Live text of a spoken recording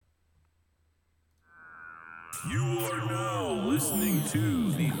You are now listening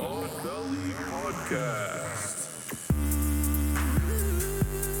to the Odd Valley Podcast.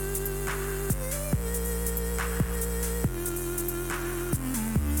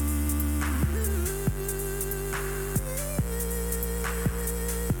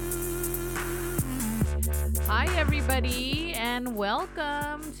 Hi, everybody, and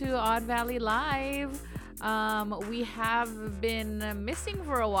welcome to Odd Valley Live. We have been missing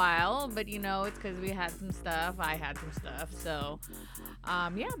for a while, but it's because we had some stuff. I had some stuff. So,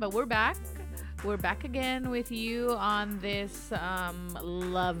 but we're back. We're back again with you on this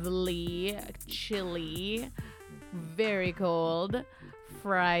lovely, chilly, very cold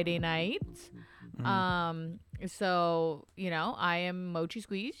Friday night. So, I am Mochi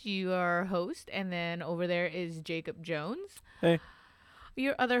Squeeze, your host, and then over there is Jacob Jones, Hey.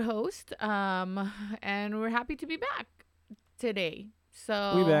 your other host. And we're happy to be back today.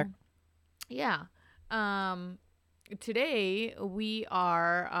 So We back. Yeah. Today we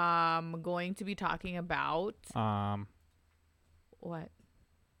are going to be talking about what?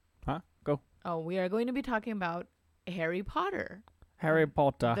 Go. Oh, we are going to be talking about Harry Potter. Harry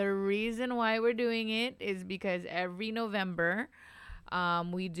Potter. The reason why we're doing it is because every November,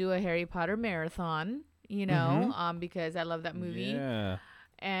 we do a Harry Potter marathon, because I love that movie. Yeah.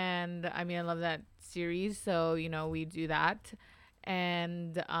 And I love that series. So, we do that.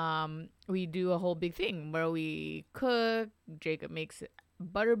 And we do a whole big thing where we cook. Jacob makes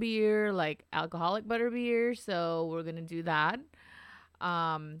butterbeer, like alcoholic butterbeer. So we're going to do that.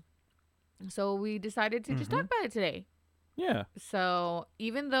 So we decided to just talk about it today. Yeah. So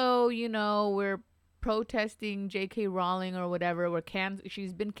even though, we're protesting J.K. Rowling or whatever,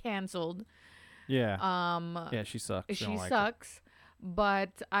 she's been canceled. Yeah. Yeah, she sucks. We She don't like her. sucks,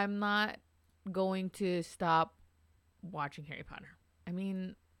 but I'm not going to stop watching Harry Potter.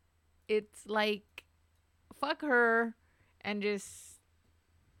 It's like, fuck her and just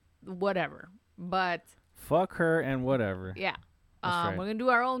whatever. But Fuck her and whatever. yeah, That's right. we're going to do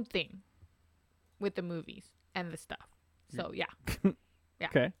our own thing with the movies and the stuff. So yeah. Yeah.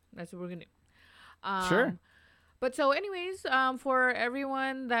 Okay. That's what we're gonna do. Sure. But so, anyways, for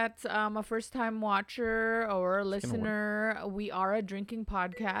everyone that's a first-time watcher or listener, we are a drinking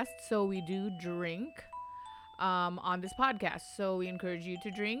podcast, so we do drink on this podcast. So we encourage you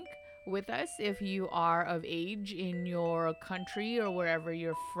to drink with us if you are of age in your country or wherever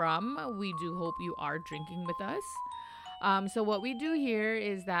you're from. We do hope you are drinking with us. So what we do here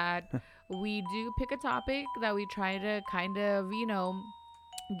is that we do pick a topic that we try to kind of,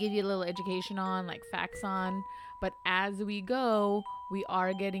 give you a little education on, like facts on. But as we go, we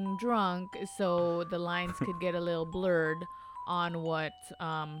are getting drunk, so the lines could get a little blurred on what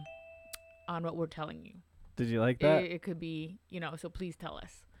we're telling you. Did you like that? It could be, so please tell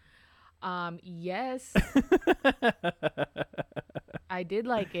us. Yes, I did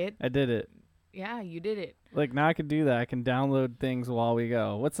like it. I did it. Yeah, you did it. Like, now I can do that. I can download things while we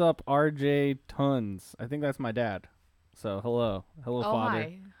go. What's up, RJ Tons? I think that's my dad. So, hello. Hello,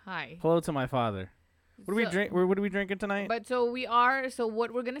 father. Hi. Hello to my father. What do we drink? What are we drinking tonight? But so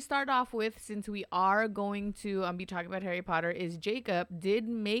what we're going to start off with, since we are going to be talking about Harry Potter, is Jacob did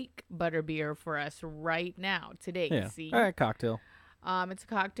make butterbeer for us right now, today. Yeah. See? All right, cocktail. It's a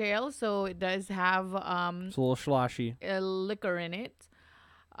cocktail, so it does have It's a little sloshy. a liquor in it.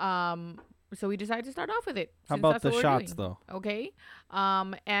 So we decided to start off with it. How since about that's the what we're shots, doing. though? Okay.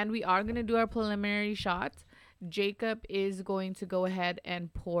 And we are going to do our preliminary shot. Jacob is going to go ahead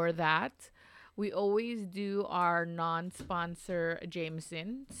and pour that. We always do our non-sponsor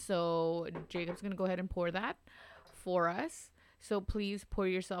Jameson. So Jacob's going to go ahead and pour that for us. So please pour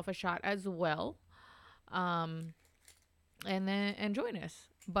yourself a shot as well. And join us.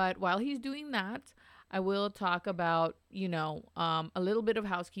 But while he's doing that, I will talk about, a little bit of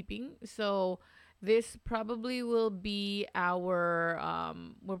housekeeping. So this probably will be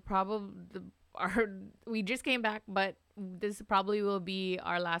we just came back, but this probably will be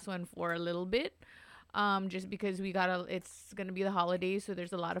our last one for a little bit. Just because it's going to be the holidays, so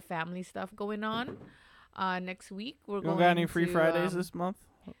there's a lot of family stuff going on. Next week, we're You going got any free to, Fridays this month?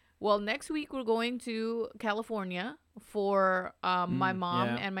 Well, next week we're going to California for my mom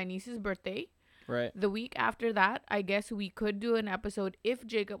yeah. and my niece's birthday. Right. The week after that, I guess we could do an episode if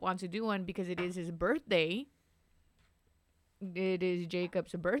Jacob wants to do one because it is his birthday. It is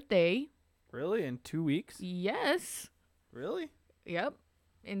Jacob's birthday. Really? In 2 weeks? Yes. Really? Yep.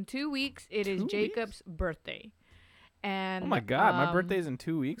 In 2 weeks, it is 2 Jacob's birthday. And Oh my God, my birthday's in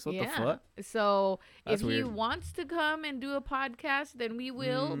 2 weeks. What the fuck? So That's if he weird. wants to come and do a podcast, then we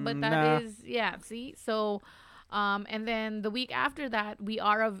will. But Nah. that is, yeah. See, so And then the week after that, we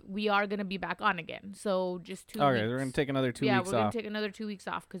are gonna be back on again. So just 2 weeks. Okay, we're gonna take another 2 yeah, weeks we're gonna off. take another 2 weeks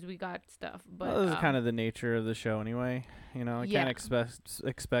off because we got stuff. But Well, this is kind of the nature of the show anyway. You know, I Yeah. can't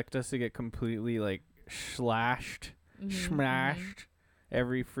expect us to get completely like smashed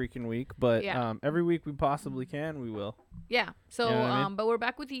every freaking week, but Yeah. every week we possibly can, we will. yeah. So You know what I mean? but we're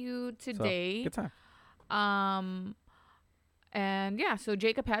back with you So, today. good time. And yeah, so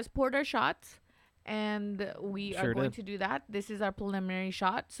Jacob has poured our shots, and we are Sure going did. to do that. This is our preliminary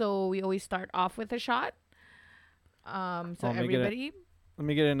shot, so we always start off with a shot. So Let me get it. everybody Let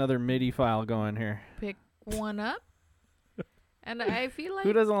me get another MIDI file going here. pick one up. And I feel like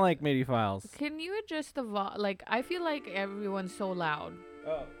Who doesn't like MIDI files? can you adjust the like I feel like everyone's so loud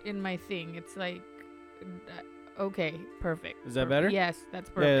Oh. in my thing. It's like okay, perfect. Is that Perfect. better? Yes, that's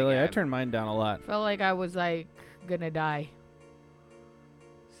perfect. Yeah, like, Yeah, I turned mine down a lot. felt like I was like gonna die.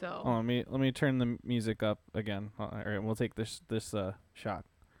 So Oh, let me turn the music up again. All right, we'll take this shot.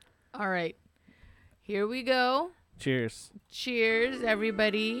 all right. Here we go. Cheers. Cheers,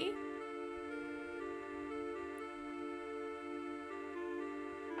 everybody.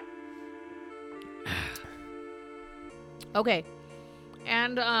 Okay.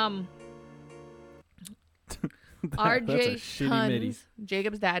 And That's a RJ shitty MIDI. Tons,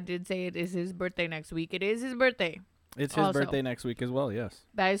 Jacob's dad did say it is his birthday next week. It is his birthday. It's his Also. birthday next week as well. Yes.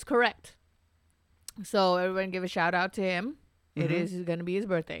 That is correct. So everyone give a shout out to him. It Mhm. is going to be his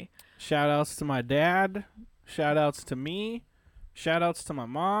birthday. Shout outs to my dad. Shout outs to me. Shout outs to my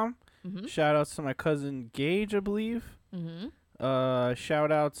mom. Mm-hmm. Shout outs to my cousin Gage, I believe. Mm-hmm.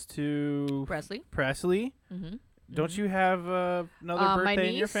 Shout outs to Presley. Don't Mm-hmm. you have another my birthday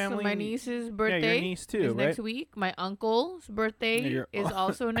niece, in your family? My niece's Yeah, birthday your niece too, is right? next week. My uncle's birthday Your- is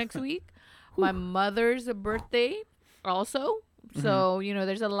also next week. My mother's birthday also. So, you know,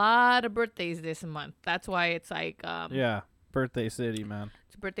 there's a lot of birthdays this month. That's why it's like Yeah, birthday city, man.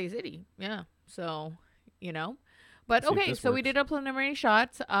 it's birthday city. Yeah. So, you know. But Let's see if okay, this so we works. did a preliminary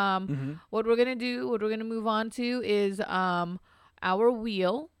shots. What we're gonna move on to is our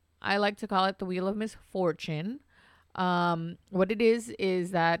wheel. I like to call it the wheel of misfortune. What it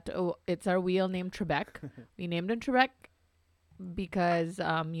is that it's our wheel named Trebek. We named him Trebek because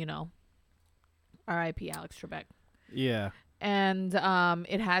you know, R.I.P. Alex Trebek. Yeah. And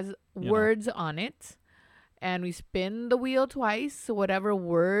it has You know. words on it, and we spin the wheel twice. So whatever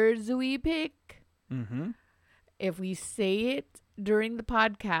words we pick, Mm-hmm. if we say it during the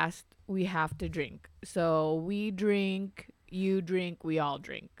podcast, we have to drink. So we drink, you drink, we all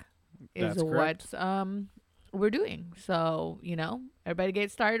drink. Is That's correct. what we're doing. So, you know, everybody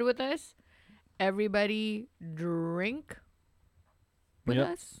get started with us. Everybody drink with Yep.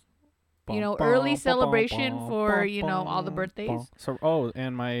 us. You know, early celebration for, you know, all the bum, birthdays. bum. So,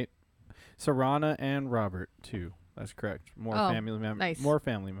 and my Sarana and Robert too. That's correct. More Oh, family members. nice. More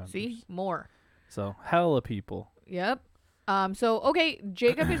family members. See? More. So hella people. Yep. So okay,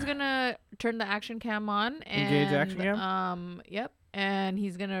 Jacob is gonna turn the action cam on and Engage action cam? Yep. And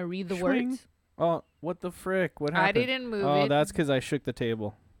he's gonna read the Swing. words. Oh, what the frick? What I happened? didn't move Oh, it. that's because I shook the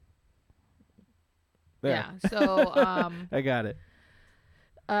table. There. Yeah. So I got it.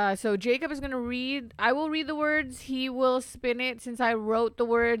 so Jacob is gonna read. I will read the words. He will spin it since I wrote the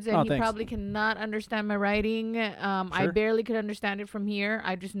words, and Oh, he thanks. probably cannot understand my writing. I Sure. barely could understand it from here.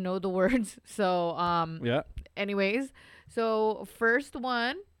 I just know the words. So Yeah. anyways, so first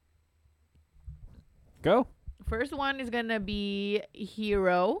one Go. is gonna be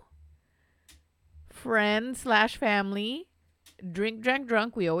hero, friend / family, drink, drank,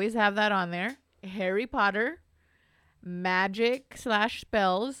 drunk. We always have that on there. Harry Potter, magic /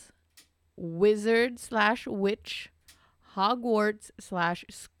 spells, wizard / witch, Hogwarts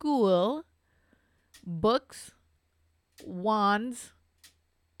 / school, books, wands,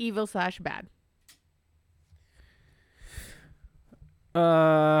 evil / bad.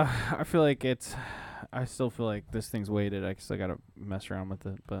 I feel like I still feel like this thing's weighted. I still gotta mess around with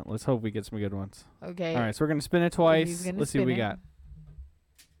it, but let's hope we get some good ones. Okay. All right, so we're gonna spin it He's twice. gonna Let's see what we spin it. got.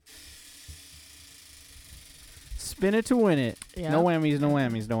 Spin it to win it. Yeah. No whammies, no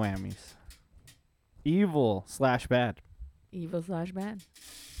whammies, no whammies. Evil / bad. Evil / bad.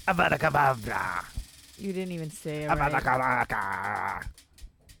 Avada You didn't even say it right.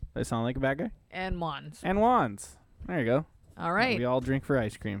 I sound like a bad guy. And wands. And wands. There you go. All right. We all drink for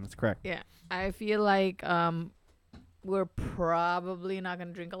ice cream. That's correct. Yeah, I feel like we're probably not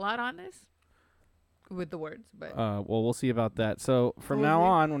gonna drink a lot on this with the words, but Well, we'll see about that. So from What was now it?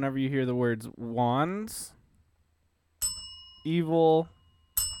 on, whenever you hear the words wands, evil,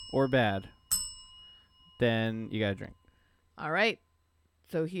 or bad, then you gotta drink. all right.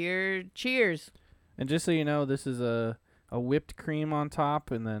 So here, cheers. And just so you know, this is a whipped cream on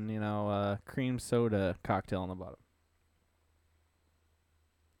top, and then a cream soda cocktail on the bottom.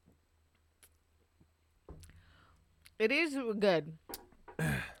 It is good.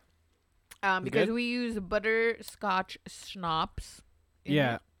 Because good? we use butterscotch schnapps. in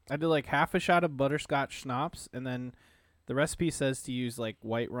Yeah, it. I did like half a shot of butterscotch schnapps, and then the recipe says to use like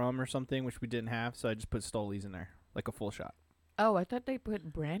white rum or something, which we didn't have, so I just put Stolies in there, like a full shot. Oh, I thought they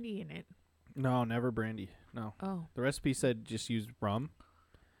put brandy in it. No, never brandy. No, Oh. the recipe said just use rum.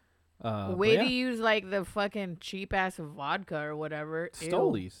 Way but to use like the fucking cheap ass vodka or whatever. Ew.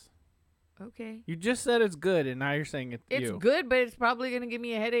 Stolies. Okay. You just said it's good, and now you're saying It's you. good, but it's probably gonna give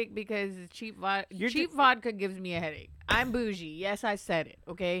me a headache because cheap vodka gives me a headache. I'm bougie. Yes, I said it.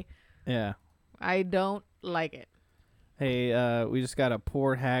 Okay. Yeah. I don't like it. Hey, we just got a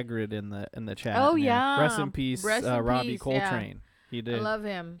poor Hagrid in the chat. Oh, there. yeah. Rest in peace, Rest in Robbie peace, yeah. Coltrane. He did. I love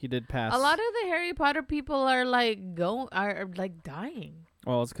him. He did pass. A lot of the Harry Potter people are like are like dying.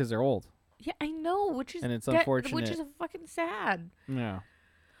 Well, it's because they're old. Yeah, I know, which is And it's which unfortunate. is fucking sad. Yeah.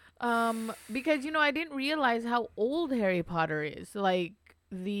 Because I didn't realize how old Harry Potter is. Like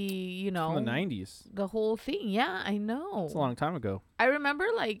From the 90s. the whole thing. Yeah, I know. It's a long time ago. I remember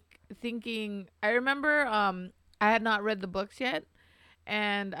thinking. I remember I had not read the books yet,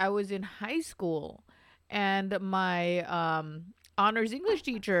 and I was in high school, and my honors English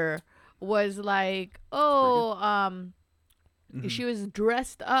teacher was like, "Oh, Mhm. she was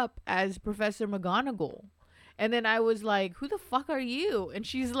dressed up as Professor McGonagall." And then I was like, "Who the fuck are you?" And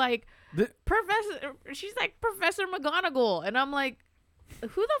she's like, Professor McGonagall. And I'm like, "Who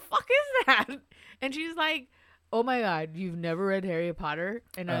the fuck is that?" And she's like, "Oh my God, you've never read Harry Potter?"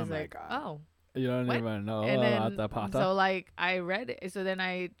 And I Oh was my like, God. "Oh." You don't What? even know And about then, the Potter. so I read it. So then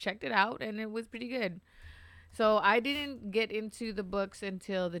I checked it out and it was pretty good. So I didn't get into the books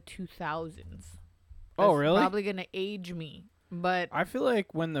until the 2000s. Oh, That's really? Probably going to age me. But I feel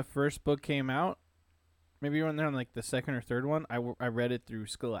like when the first book came out, maybe when they're on like the second or third one, I read it through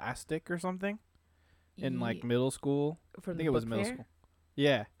Scholastic or something in like middle school. from I the think it was book middle fair? school.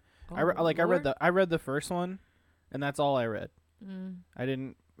 Yeah. Oh, I read the first one, and that's all I read. Mm. I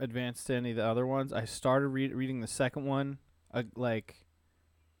didn't advance to any of the other ones. I started reading the second one like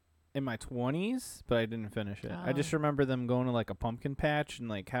in my 20s, but I didn't finish it. I just Oh. remember them going to like a pumpkin patch and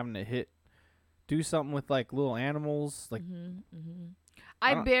like having to do something with like little animals, like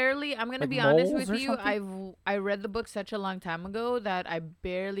I don't- barely. I'm gonna like be honest moles with or you. something? I read the book such a long time ago that I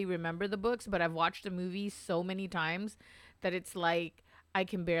barely remember the books. But I've watched the movie so many times that it's like I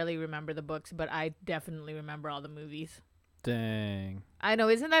can barely remember the books, but I definitely remember all the movies. dang. I know,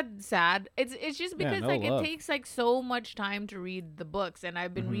 isn't that sad? It's just Yeah, because no like love. it takes like so much time to read the books, and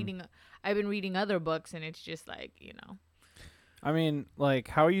I've been Mhm. reading other books, and it's just like I mean, like,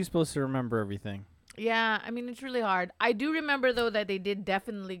 how are you supposed to remember everything? Yeah, I mean it's really hard. I do remember though that they did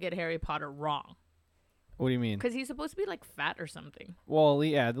definitely get Harry Potter wrong What do you mean? because he's supposed to be like fat or something. Well,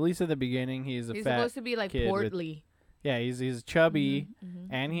 yeah, at least at the beginning, he's a He's fat. supposed to be like kid with portly. Yeah, he's chubby,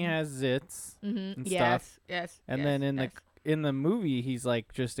 Mm-hmm. and he has zits and Yes, stuff. yes. And yes, then yes. in the movie, he's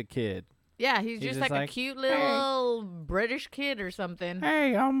like just a kid. yeah, he's he's just just like like, a cute little British kid or something.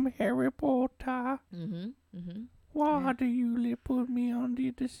 Hey, I'm Harry Potter. Mm-hmm. Why do you put me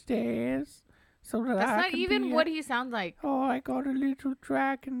under the stairs so that That's I not can even be what he sounds like. Oh, I got a little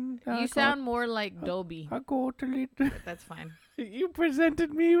dragon. You sound more like Dobie. I got a little. But that's fine. You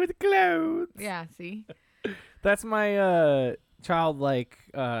presented me with clothes. Yeah, see? That's my childlike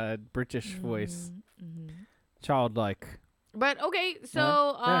British voice. Mm-hmm. Childlike. But okay,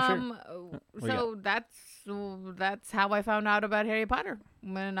 so Yeah, sure. What you so that's how I found out about Harry Potter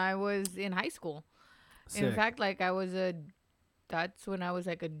when I was in high school. In Sick. fact, like that's when I was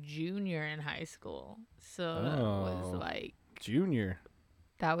like a junior in high school. So that was Oh. like Junior.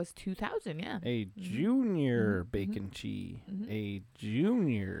 that was 2000, yeah. A junior Mhm. bacon cheese. Mhm. A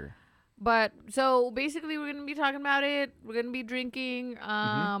junior. But so basically we're gonna be talking about it. We're gonna be drinking.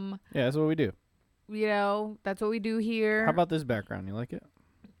 Yeah, that's what we do. That's what we do here. How about this background? You like it?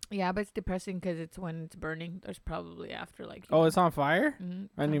 Yeah, but it's depressing because it's when it's burning. There's probably after like. Oh, it's on fire? Mhm,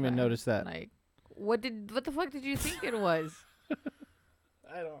 I didn't even notice that. Like, what the fuck did you think it was?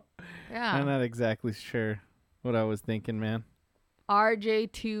 I don't. Yeah. I'm not exactly sure what I was thinking, man.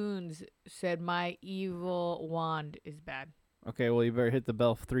 RJ Tunes said my evil wand is bad. Okay, well you better hit the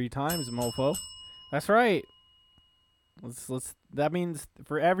bell 3 times, mofo. That's right. Let's. That means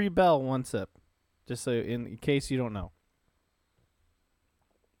for every bell, 1 sip. Just so in case you don't know.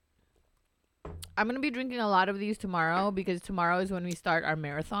 I'm gonna be drinking a lot of these tomorrow because tomorrow is when we start our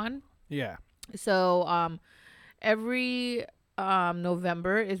marathon. Yeah. So every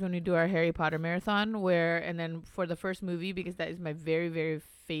November is when we do our Harry Potter marathon, and then for the first movie, because that is my very, very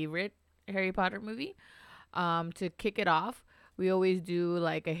favorite Harry Potter movie, to kick it off, we always do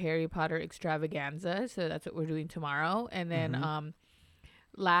like a Harry Potter extravaganza. So that's what we're doing tomorrow. And then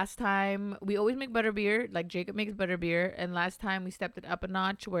last time we always make butterbeer, like Jacob makes butterbeer, and last time we stepped it up a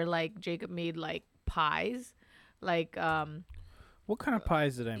notch where like Jacob made like pies, like What kind of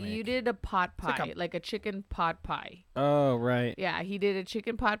pies did I make? you did a pot like pie, like a chicken pot pie. Oh, right. Yeah, he did a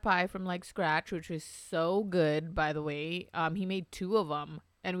chicken pot pie from like scratch, which was so good, by the way. He made 2 of them,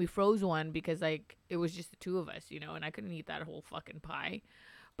 and we froze one because like it was just the 2 of us, and I couldn't eat that whole fucking pie,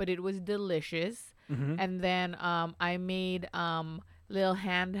 but it was delicious. And then I made little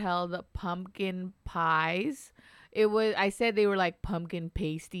handheld pumpkin pies. I said they were like pumpkin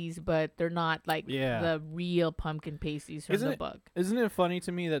pasties, but they're not like the real pumpkin pasties from the book. Isn't it funny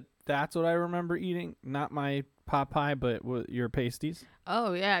to me that that's what I remember eating? Not my pot pie, but your pasties.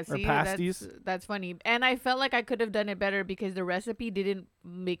 Oh yeah, see, pasties. That's funny. And I felt like I could have done it better because the recipe didn't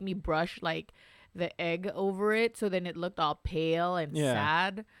make me brush like the egg over it, so then it looked all pale and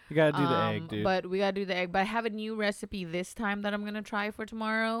sad. You gotta do the egg, dude. But we gotta do the egg. But I have a new recipe this time that I'm gonna try for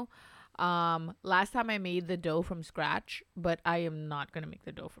tomorrow. Last time I made the dough from scratch, but I am not gonna make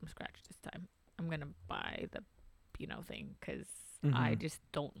the dough from scratch this time. I'm gonna buy the thing because I just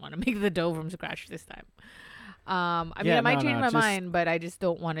don't want to make the dough from scratch this time. I mean, I might change my mind, but I just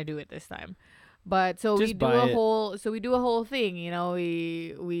don't want to do it this time. But so we do a whole thing,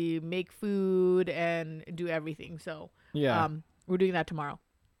 we make food and do everything. So we're doing that tomorrow.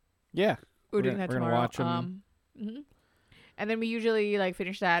 Yeah, we're doing that tomorrow. Watch them. And then we usually like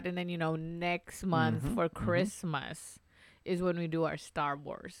finish that, and then next month for Christmas is when we do our Star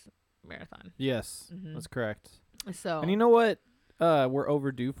Wars marathon. Yes, that's correct. So, and you know what? We're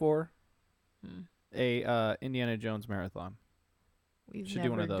overdue for a Indiana Jones marathon. We've Should never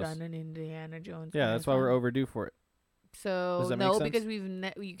do one of those. done an Indiana Jones. Yeah, that's why we're overdue for it. So Does that no, make sense?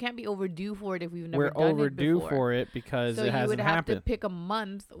 because you can't be overdue for it if we've never We're done it overdue before. for it because so it hasn't you would have happened. to pick a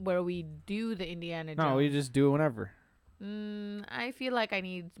month where we do the Indiana Jones. No, we just do it whenever. I feel like I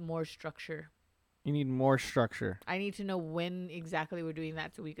need more structure. You need more structure. I need to know when exactly we're doing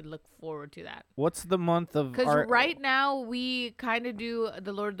that so we could look forward to that. What's the month of? Because right now we kind of do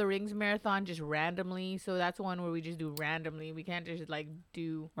the Lord of the Rings marathon just randomly. So that's one where we just do randomly. We can't just like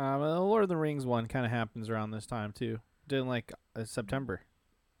do. The Lord of the Rings one kind of happens around this time too. Did like September.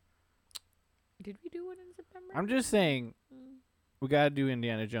 Did we do one in September? I'm just saying, we gotta do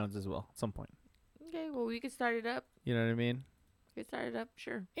Indiana Jones as well at some point. Okay, well we could start it up. You know what I mean? We could start it up,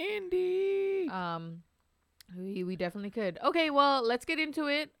 sure. Indy. We definitely could. Okay, well let's get into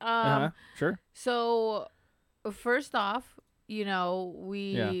it. Sure. So, first off, we.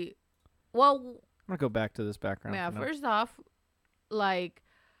 Yeah. Well. I'm gonna go back to this background. Yeah. First off, like.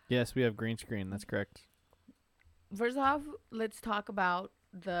 Yes, we have green screen. That's correct. First off, let's talk about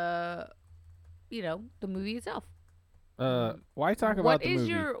the movie itself. Why talk about the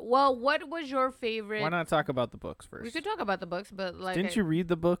movie? What was your favorite? Why not talk about the books first? We could talk about the books, but like, didn't you read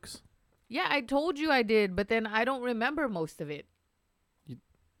the books? Yeah, I told you I did, but then I don't remember most of it.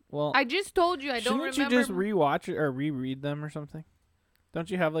 Well, I just told you I don't remember. Shouldn't you just rewatch it or reread them or something? Don't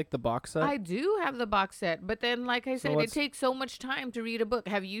you have like the box set? I do have the box set, but then like I said, it takes so much time to read a book.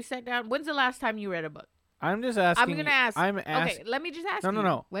 Have you sat down? When's the last time you read a book? I'm just asking. I'm gonna ask. Okay, let me just ask you.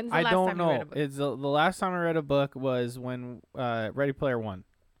 No. When's the last time you read a book? It's the last time I read a book was when Ready Player One,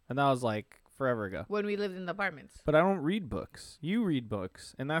 and that was like forever ago. When we lived in the apartments. But I don't read books. You read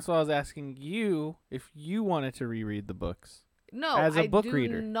books, and that's why I was asking you if you wanted to reread the books. No, as a book do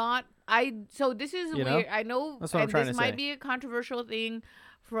reader. Not. So this is weird. I know, that's what I'm trying this to might say. be a controversial thing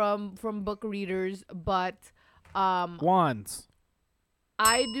from book readers, but wands.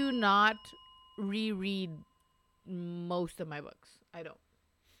 I do not reread most of my books. I don't.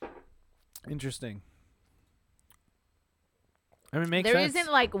 Interesting. I mean, it makes there sense.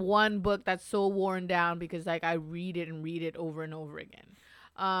 isn't like one book that's so worn down because like I read it over and over again.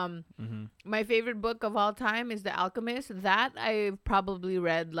 My favorite book of all time is The Alchemist. That I've probably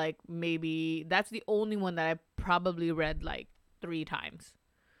read like maybe that's the only one that I probably read like 3 times.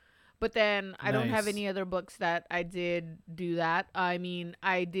 But then I don't have any other books that I did do that. I mean,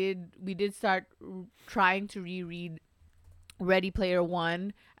 we did start trying to reread Ready Player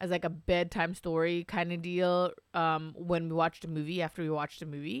One as like a bedtime story kind of deal when we watched a movie, after we watched a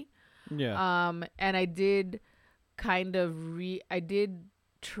movie. Yeah. And I did kind of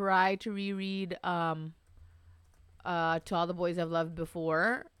try to reread To All the Boys I've Loved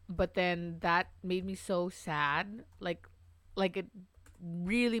Before, but then that made me so sad. Like it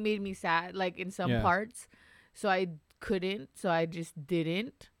really made me sad, like in some parts. So I couldn't, so I just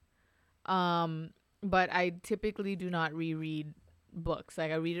didn't. But I typically do not reread books.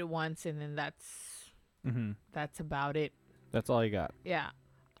 Like I read it once and then that's about it. That's all you got. Yeah.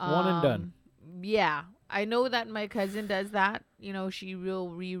 One and done. Yeah. I know that my cousin does that. You know, she will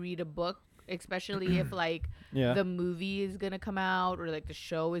reread a book, especially if like Yeah. the movie is going to come out or like the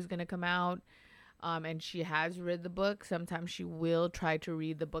show is going to come out. And she has read the book. Sometimes she will try to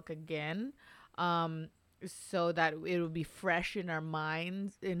read the book again. So that it will be fresh in her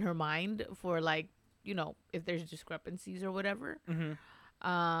mind for like, you know, if there's discrepancies or whatever.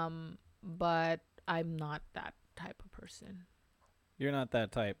 Mm-hmm. But I'm not that type of person. You're not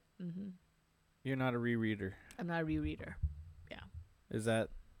that type. Mm-hmm. You're not a rereader. I'm not a rereader. Is that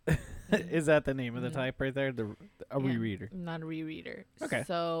is that the name of the type right there? A rereader. I'm not a rereader. Okay.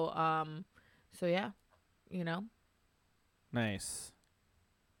 So yeah, you know. Nice.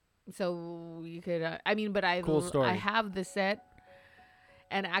 So you could, I mean, but Cool story. I have the set,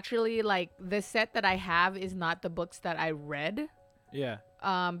 and actually, like the set that I have is not the books that I read. Yeah.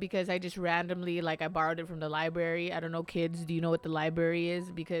 Because I just randomly, like, I borrowed it from the library. I don't know, kids, do you know what the library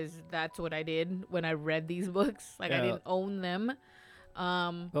is? Because that's what I did when I read these books. Like, I Yeah. didn't own them.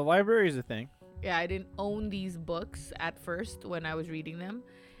 The library is a thing. Yeah, I didn't own these books at first when I was reading them.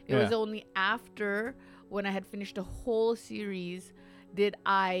 It Yeah. was only after, when I had finished a whole series, did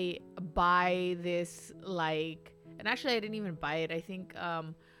I buy this, like, and actually I didn't even buy it. I think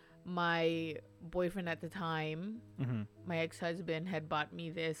my boyfriend at the time, Mm-hmm. my ex-husband, had bought me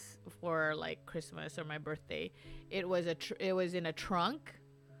this for like Christmas or my birthday. It was it was in a trunk,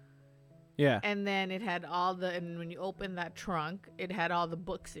 Yeah. and then it had and when you open that trunk, it had all the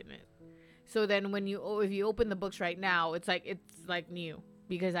books in it. So then if you open the books right now, it's like new,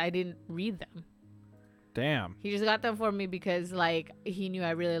 because I didn't read them. Damn. He just got them for me because like he knew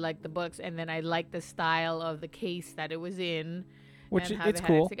I really liked the books, and then I liked the style of the case that it was in, Which and how it's they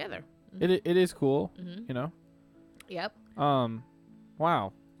cool. had it together. It is cool. Mhm. You know. Yep.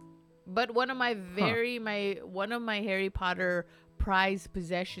 Wow. But one of my Harry Potter prized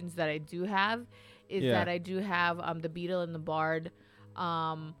possessions that I do have is Yeah. that I do have the Beetle and the Bard.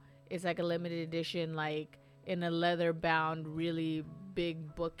 It's like a limited edition, like in a leather bound, really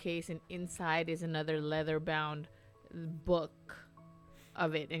big bookcase, and inside is another leather bound book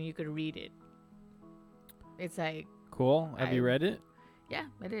of it, and you could read it. It's like, Cool. Have you read it? yeah,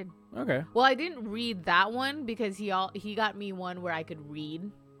 I did. Okay. Well, I didn't read that one because he got me one where I could read,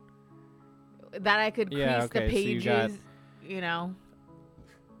 that I could crease Yeah, the okay, so you pages, got- you know.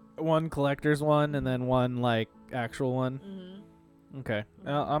 One collector's one and then one like actual one. Mm-hmm. Okay.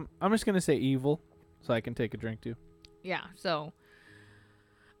 I'm just gonna say evil, so I can take a drink too. Yeah. So,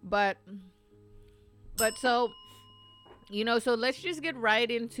 but so, you know, so let's just get right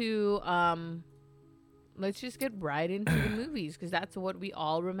into the movies, because that's what we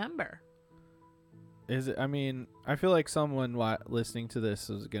all remember. Is it? I mean, I feel like someone listening to this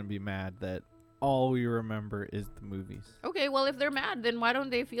is gonna be mad that all we remember is the movies. Okay, well, if they're mad, then why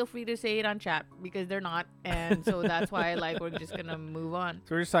don't they feel free to say it on chat? Because they're not, and so that's why, like, we're just gonna move on.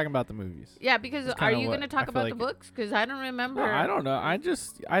 So we're just talking about the movies. Yeah, because That's are kinda you what gonna I talk feel about the like books? Because I don't remember. No, I don't know.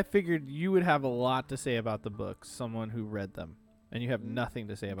 I figured you would have a lot to say about the books, someone who read them, and you have nothing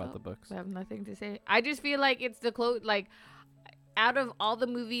to say about No, the books. I have nothing to say. I just feel like it's the like, out of all the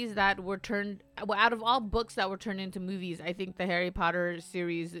movies that were out of all books that were turned into movies, I think the Harry Potter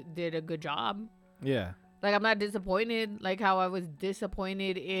series did a good job. Yeah. Like, I'm not disappointed, like how I was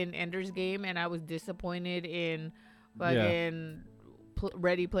disappointed in Ender's Game, and I was disappointed in fucking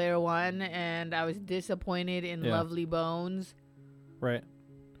Ready Player One, and I was disappointed in Yeah. Lovely Bones, Right.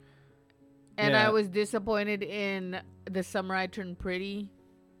 and Yeah. I was disappointed in The Summer I Turned Pretty.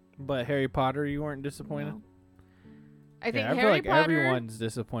 But Harry Potter, you weren't disappointed? No. I think I feel Harry like Potter. everyone's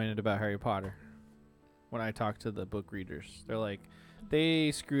disappointed about Harry Potter. When I talk to the book readers, they're like, they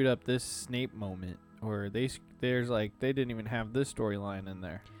screwed up this Snape moment, or they didn't even have this storyline in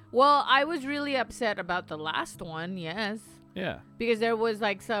there. Well, I was really upset about the last one, yes, Yeah. because there was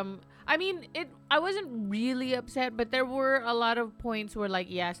like some. I mean, I wasn't really upset, but there were a lot of points where, like,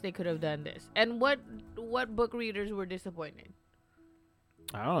 yes, they could have done this. And what book readers were disappointed?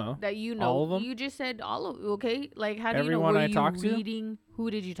 I don't know. That you know, All of them? You just said all of. Okay, like, how do Everyone you know? I Were you talked to? reading? Who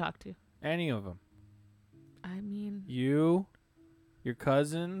did you talk to? Any of them. I mean, You, your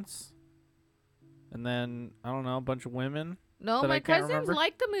cousins, and then, I don't know, a bunch of women. no, that I my can't cousins remember?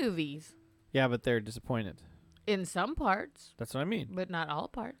 like the movies Yeah, but they're disappointed. in some parts, That's what I mean. but not all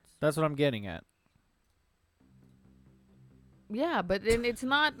parts. That's what I'm getting at. Yeah, but then it's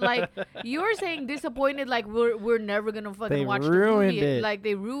not like you're saying disappointed, like we're never gonna fucking They watch ruined the movie. it. Like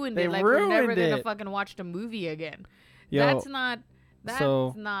they ruined They it. Like we're never ruined gonna it. fucking watch the movie again. Yo, That's not. That's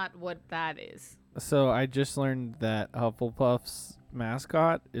so- not what that is. So I just learned that Hufflepuff's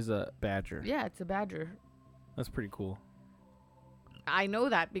mascot is a badger. Yeah, it's a badger. That's pretty cool. I know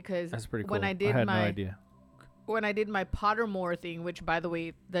that because That's pretty cool. when I did had my no idea. when I did my Pottermore thing, which by the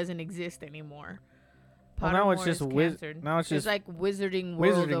way doesn't exist anymore. Well, now it's Pottermore just is canceled. now it's just like Wizarding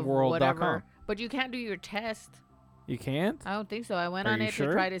World of wizardingworld.com. whatever. But you can't do your test. You can't. I don't think so. I went Are on you it sure?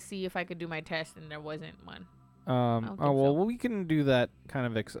 to try to see if I could do my test, and there wasn't one. Oh think well, so. we can do that kind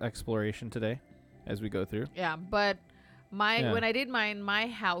of exploration today, as we go through. Yeah, but Yeah. when I did mine, my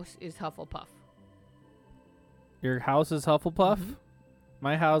house is Hufflepuff. Your house is Hufflepuff. Mhm.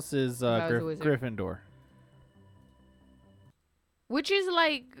 My house is I was a wizard. Gryffindor. Which is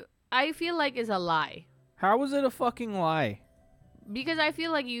like, I feel like is a lie. How is it a fucking lie? Because I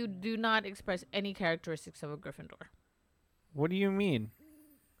feel like you do not express any characteristics of a Gryffindor. What do you mean?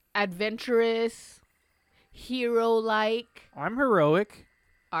 Adventurous, hero-like. I'm heroic.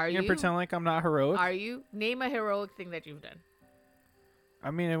 Are You you? gonna pretend like I'm not heroic? Are you? Name a heroic thing that you've done.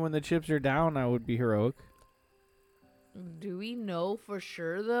 I mean, when the chips are down, I would be heroic. Do we know for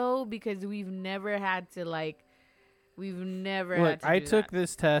sure though? Because we've never had to we've never had Look, to I do took that.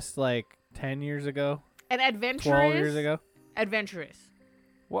 this test like 10 years ago, And adventurous. 12 years ago. Adventurous.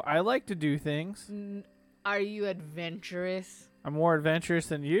 Well, I like to do things. Are you adventurous? I'm more adventurous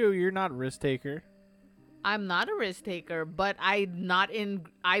than you. You're not a risk taker. I'm not a risk taker, but I'm not a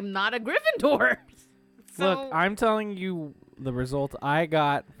Gryffindor. So, Look, I'm telling you the result I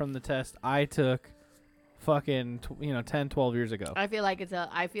got from the test I took fucking 10, 12 years ago. I feel like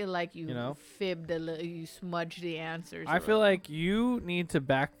I feel like you, You know? fibbed a little, you smudged the answers. I a feel little. like you need to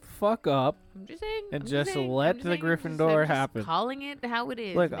back the fuck up. I'm just saying. and I'm just saying, let I'm just the saying, I'm just- Gryffindor I'm just happen. Calling it how it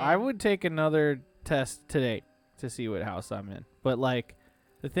is. Look, I man. would take another test today to see what house I'm in. But like,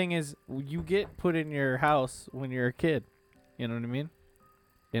 the thing is, you get put in your house when you're a kid. You know what I mean?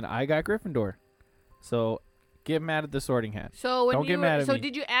 And I got Gryffindor. So get mad at the Sorting Hat. So when Don't you get were, mad at so me.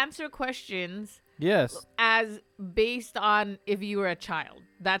 did you answer questions Yes. as based on if you were a child?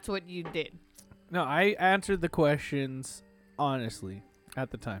 That's what you did. No, I answered the questions honestly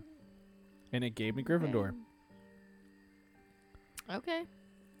at the time. And it gave me Gryffindor. Okay.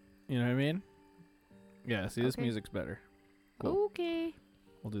 You know what I mean? Yeah, see, this Okay. music's better. Cool. Okay.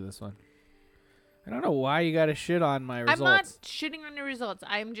 We'll do this one. I don't know why you got to shit on my results. I'm not shitting on the results.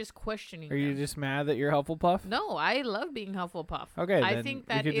 I'm just questioning. Are you them. just mad that you're Hufflepuff? No, I love being Hufflepuff. Okay, I then think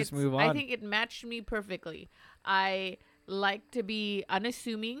we that could just it's- move I on. think it matched me perfectly. I like to be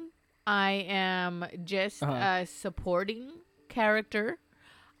unassuming. I am just Uh-huh. a supporting character.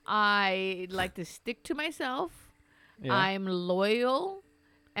 I like to stick to myself. Yeah. I'm loyal,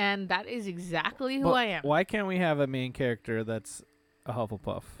 and that is exactly who But I am. Why can't we have a main character that's a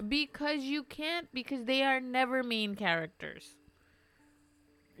Hufflepuff? Because you can't. Because they are never main characters.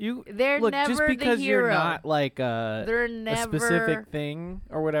 You They're look never just because the you're hero. not like They're a never specific thing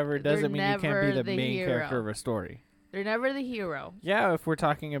or whatever they're doesn't mean you can't be never the the main character hero. of a story. They're never the hero. Yeah, if we're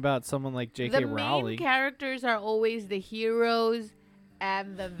talking about someone like J.K. The Rowling. main characters are always the heroes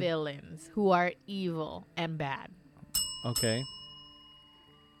and the villains who are evil and bad. Okay.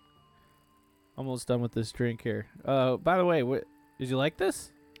 Almost done with this drink here. By the way, did you like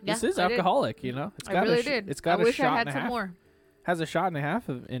this? This Yeah, is I did. alcoholic, you know. It's I got really a did. It's got I a wish shot I and had a some half. more. Has a shot and a half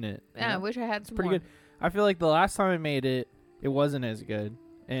in it. you Yeah, I know? wish I had some Pretty more. good. I feel like the last time I made it, it wasn't as good,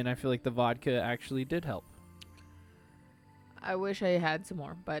 and I feel like the vodka actually did help. I wish I had some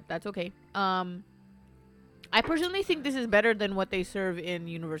more, but that's okay. I personally think this is better than what they serve in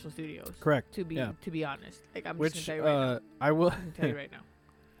Universal Studios. Correct. To be yeah. honest, like I'm Which just gonna tell you right now. I will. I'm gonna tell you right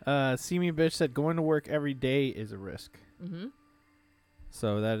now. See me bitch said going to work every day is a risk. Mm-hmm.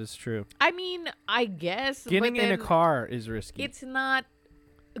 So that is true. I mean, I guess Getting but in a then car is risky. it's not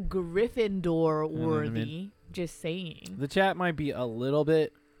Gryffindor what I worthy. mean? Just saying. The chat might be a little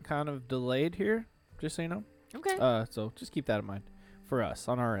bit kind of delayed here, just so you know. Okay. So just keep that in mind for us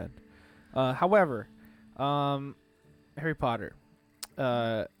on our end. However, Harry Potter.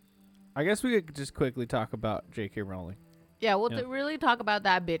 I guess we could just quickly talk about J.K. Rowling. Yeah, we'll yeah. really talk about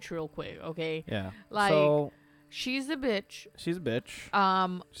that bitch real quick, okay? Yeah. Like- so She's a bitch. she's a bitch.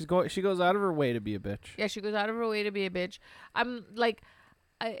 She goes out of her way to be a bitch. Yeah, she goes out of her way to be a bitch. I'm like,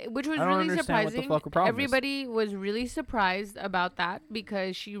 which was I don't really understand what the surprising. fuck her problem is. Everybody was really surprised about that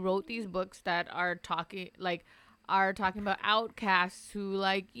because she wrote these books that are talking about outcasts who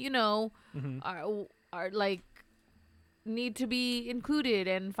are like need to be included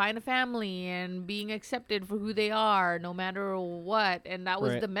and find a family and being accepted for who they are no matter what. And that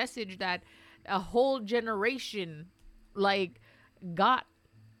was Right. the message that a whole generation got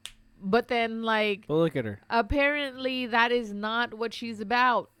But then, like, But look at her. apparently that is not what she's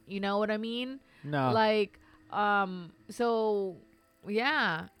about. You know what I mean? No. Like, so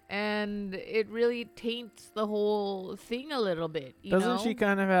yeah, and it really taints the whole thing a little bit. You Doesn't know? she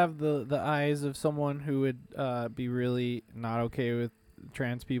kind of have the eyes of someone who would be really not okay with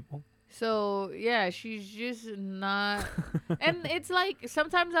trans people? So yeah, she's just not. And it's like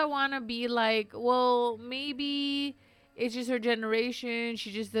sometimes I want to be like, well, maybe it's just her generation.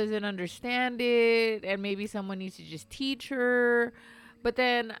 She just doesn't understand it, and maybe someone needs to just teach her. But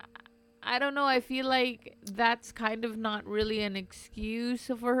then I don't know. I feel like that's kind of not really an excuse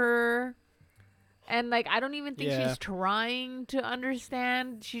for her. And like I don't even think Yeah. she's trying to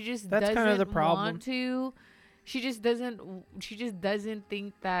understand. She just That's doesn't kind of the problem. want to. She just doesn't. She just doesn't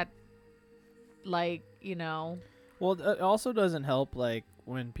think that. Like, you know. Well, it also doesn't help, like,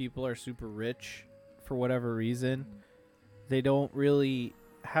 when people are super rich for whatever reason. They don't really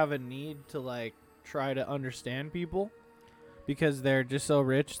have a need to, like, try to understand people because they're just so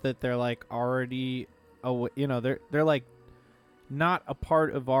rich that they're, like, already, they're like, not a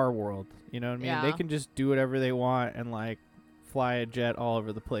part of our world. You know what I mean? Yeah. They can just do whatever they want and, like, fly a jet all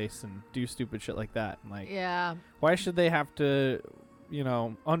over the place and do stupid shit like that. And, like, Yeah. why should they have to,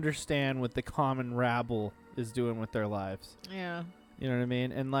 understand what the common rabble is doing with their lives? Yeah. You know what I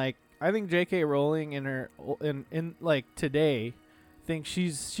mean? And like, I think J.K. Rowling in like today, thinks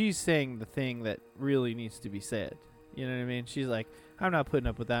she's saying the thing that really needs to be said. You know what I mean? She's like, I'm not putting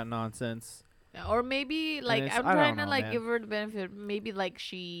up with that nonsense. Or maybe like it's- I'm I don't trying to know, like man. give her the benefit. Maybe like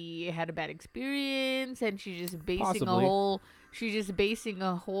she had a bad experience and she's just basing Possibly. she's basing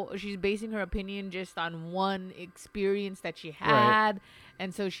her opinion just on one experience that she had,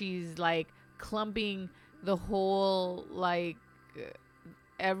 and so she's like clumping the whole like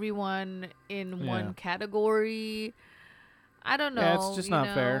everyone in Yeah. one category. I don't know. Yeah, it's just not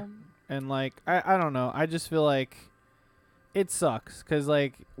fair. And like, I don't know. I just feel like it sucks because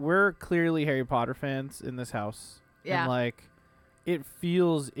like we're clearly Harry Potter fans in this house. Yeah. And like, it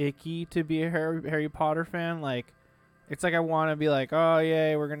feels icky to be a Harry Potter fan. Like, it's like I want to be like, oh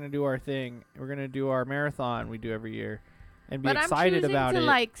yay, we're gonna do our thing. We're gonna do our marathon we do every year, and be But excited about it.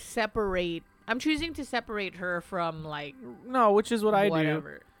 like separate. I'm choosing to separate her from like No, which is what I do.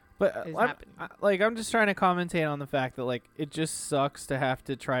 whatever. But is I'm, happening. I'm just trying to commentate on the fact that like it just sucks to have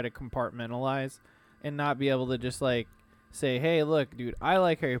to try to compartmentalize and not be able to just like say, hey, look, dude, I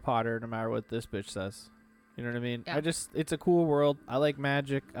like Harry Potter no matter what this bitch says. You know what I mean? Yeah. It's a cool world. I like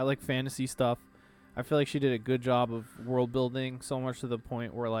magic. I like fantasy stuff. I feel like she did a good job of world building, so much to the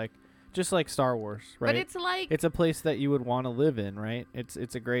point where like, just like Star Wars, right? But it's like It's a place that you would want to live in, right? It's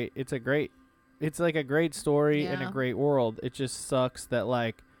like a great story and a Yeah. great world. It just sucks that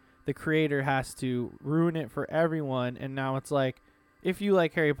like the creator has to ruin it for everyone, and now it's like, if you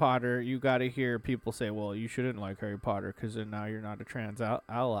like Harry Potter, you got to hear people say, well, you shouldn't like Harry Potter because then now you're not a trans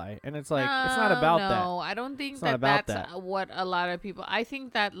ally. And it's like, it's not about that. No, I don't think It's not that about that's that. what a lot of people. I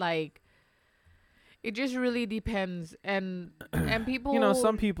think that like it just really depends, and people. You know,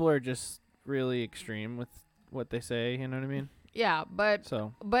 some people are just really extreme with what they say, you know what I mean? Yeah, but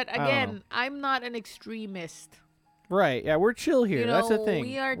So, but don't again, know. I'm not an extremist. right. Yeah, we're chill here. You know, That's the thing.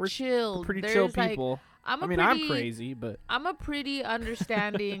 we are we're chill. pretty There's chill like, people. I'm I'm crazy, but I'm a pretty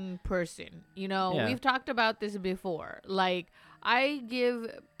understanding person. You know, Yeah. we've talked about this before. Like, I give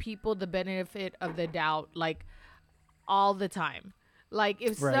people the benefit of the doubt, like, all the time. Like,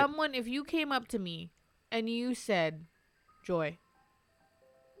 if Right. if you came up to me and you said, Joy,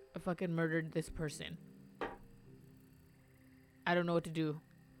 I fucking murdered this person, I don't know what to do.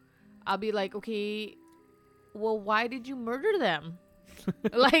 I'll be like, okay, well, why did you murder them?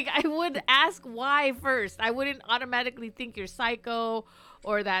 Like, I would ask why first. I wouldn't automatically think you're psycho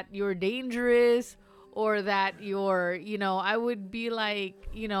or that you're dangerous or that you're, I would be like,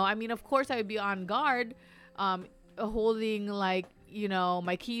 I mean, of course I would be on guard, holding like,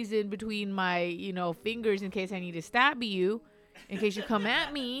 my keys in between my, fingers in case I need to stab you, in case you come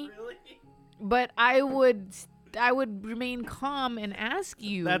at me. But I would remain calm and ask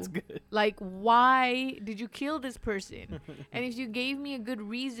you, that's good. like, why did you kill this person? And if you gave me a good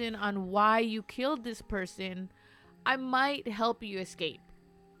reason on why you killed this person, I might help you escape,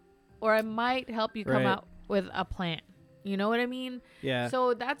 or I might help you come Right. out with a plan. You know what I mean? Yeah.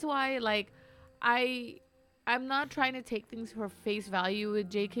 So that's why, like, I'm not trying to take things for face value with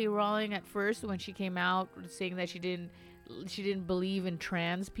J.K. Rowling at first when she came out saying that she didn't believe in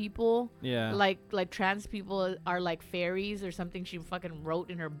trans people. Yeah. Like trans people are like fairies or something she fucking wrote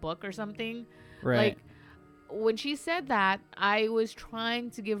in her book or something. right. Like, when she said that, I was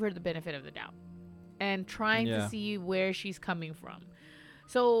trying to give her the benefit of the doubt and trying Yeah. to see where she's coming from.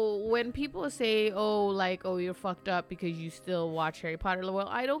 So when people say, "Oh, like, oh, you're fucked up because you still watch Harry Potter," well,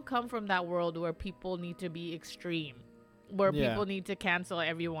 I don't come from that world where people need to be extreme, where Yeah. people need to cancel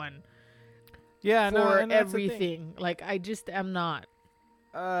everyone Yeah, no, for and that's the thing. everything. Like, I just am not.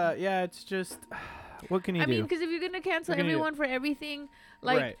 Yeah, it's just what can you I do? mean, because if you're gonna cancel What can you do? everyone for everything,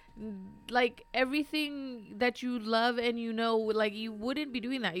 like, Right. like everything that you love and you know, like, you wouldn't be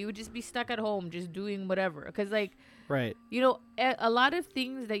doing that. You would just be stuck at home, just doing whatever. Because, like, Right. you know, a lot of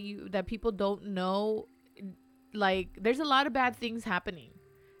things that people don't know, like, there's a lot of bad things happening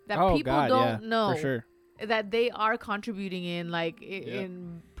that Oh people God, don't yeah, know for sure. that they are contributing in, like, Yeah.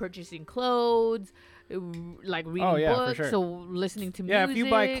 in purchasing clothes, like reading Oh, yeah, for books, sure. so listening to Yeah, music. if you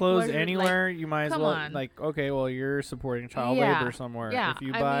buy clothes like, anywhere, you might as come well on. like okay, well you're supporting child Yeah, labor somewhere. yeah, If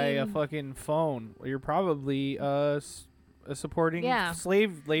you I buy a mean- fucking phone, you're probably supporting Yeah.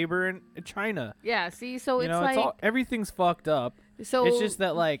 slave labor in China. yeah, see, so You it's know, like, it's all everything's fucked up. so It's just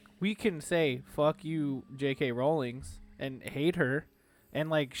that like we can say fuck you, J.K. Rowling's, and hate her, and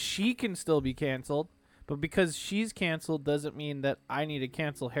like she can still be canceled, but because she's canceled doesn't mean that I need to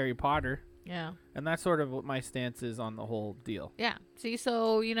cancel Harry Potter, yeah. and that's sort of what my stance is on the whole deal. Yeah. See,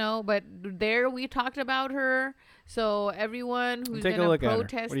 so, you know, but there we talked about her. So everyone who's Take a going look to at her.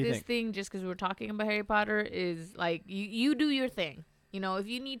 protest What do you this think? thing just because we're talking about Harry Potter is like, you do your thing. You know, if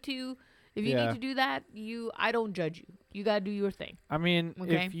you need to Yeah. do that, I don't judge you. You got to do your thing. I mean,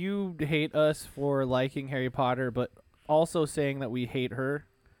 Okay. if you hate us for liking Harry Potter, but also saying that we hate her,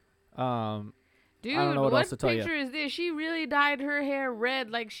 Dude, don't know what else to tell ya. picture is this? She really dyed her hair red.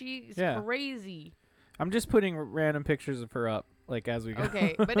 Like, she's Yeah. crazy. I'm just putting random pictures of her up, like as we go.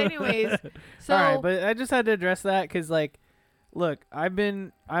 Okay. But anyways, so. All right, but I just had to address that because, like, look,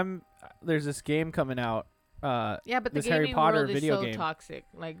 there's this game coming out. yeah, but the this Harry gaming Potter world is video so game. toxic.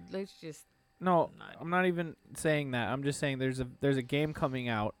 Like, let's just. No, Not- I'm not even saying that. I'm just saying there's a game coming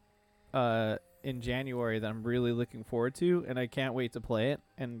out in January that I'm really looking forward to, and I can't wait to play it.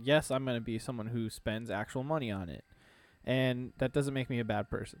 And yes, I'm going to be someone who spends actual money on it. And that doesn't make me a bad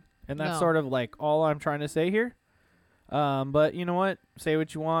person. And that's No. sort of like all I'm trying to say here. But you know what? Say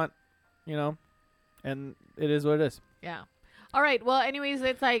what you want, you know, and it is what it is. Yeah. All right. Well, anyways,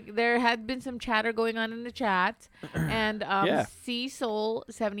 it's like there had been some chatter going on in the chat, and Yeah.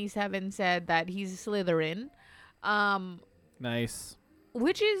 Soul77 said that he's a Slytherin, Nice.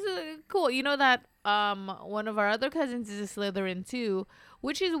 which is cool. You know that one of our other cousins is a Slytherin too,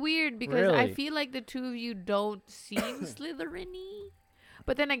 which is weird because I Really? feel like the two of you don't seem Slytherin-y.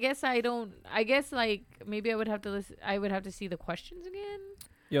 But then I guess I don't. I guess like maybe I would have to listen. I would have to see the questions again.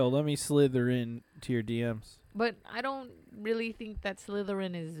 Yo, let me slither in to your DMs. But I don't really think that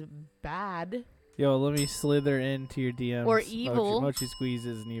Slytherin is bad. Yo, let me slither into your DMs. Or evil. Mochi Squeeze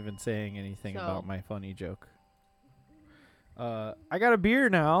isn't even saying anything So. about my funny joke. I got a beer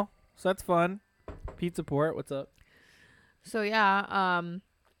now, so that's fun. Pizza Port, what's up? So yeah,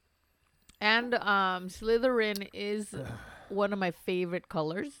 and Slytherin is one of my favorite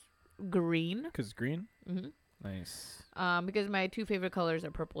colors, green. 'Cause green? hmm Nice. Because my two favorite colors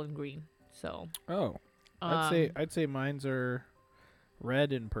are purple and green. So Oh, um, I'd say mine's are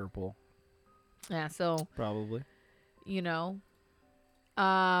red and purple, yeah. So probably. you know,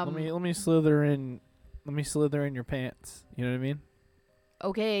 let me slither in. Let me slither in your pants. You know what I mean?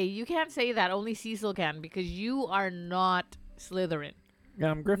 okay, you can't say that. Only Cecil can because you are not Slytherin.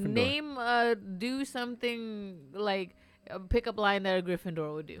 Yeah, I'm Gryffindor. Name, do something like a pickup line that a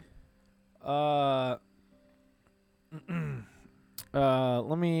Gryffindor would do.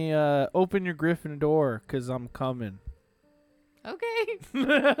 Let me open your Gryffindor, 'cause I'm coming. Okay.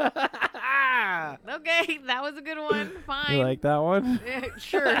 Okay, that was a good one. Fine. You like that one?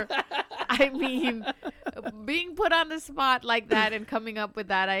 Sure. I mean, being put on the spot like that and coming up with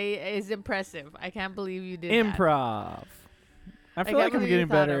that is impressive. I can't believe you did that. Improv. I feel can't like I'm believe you getting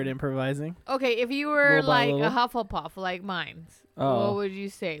thought better of- at improvising. Okay, if you were Little by like little. a Hufflepuff like mine, Oh. what would you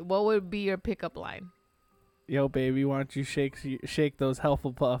say? What would be your pickup line? Yo, baby, why don't you shake those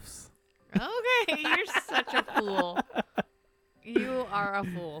Hufflepuffs? Okay, you're such a fool. You are a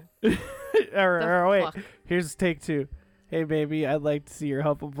fool. or wait, fuck? here's take two. Hey, baby, I'd like to see your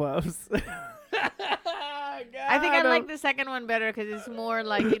Hufflepuffs. I think I like the second one better because it's more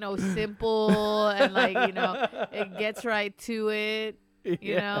like, simple and like, it gets right to it,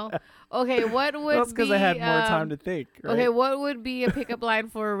 you know? Okay, what would That's because I had more time to think. Right? Okay, what would be a pickup line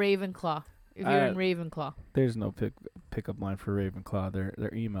for a Ravenclaw if you're in Ravenclaw? There's no pickup line for Ravenclaw.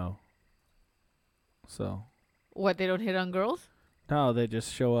 They're emo. So What, they don't hit on girls? no, they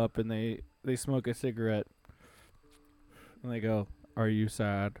just show up and they smoke a cigarette and they go, "Are you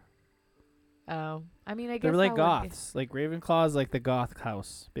sad?" Oh, I mean, I guess They're like that would be- goths. Like Ravenclaw is like the goth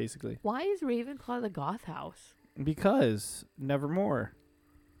house, basically. Why is Ravenclaw the goth house? Because Nevermore.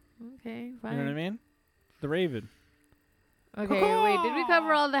 Okay, fine. You know what I mean? The Raven. Okay, wait, did we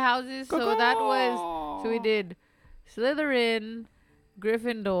cover all the houses? So that was, so we did Slytherin,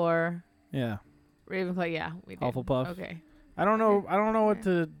 Gryffindor, Yeah. Ravenclaw. Yeah, we did. Hufflepuff. Okay. I don't know. Okay. I don't know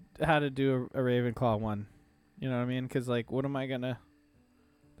what how to do a Ravenclaw one. You know what I mean? Because like, what am I gonna?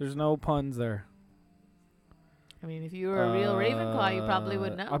 There's no puns there. I mean, if you were a real Ravenclaw, you probably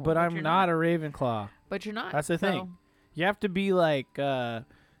would know. But I'm you're not a Ravenclaw. But you're not. That's the thing. so- You have to be like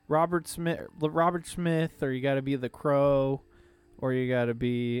Robert Smith, or you got to be the Crow, or you got to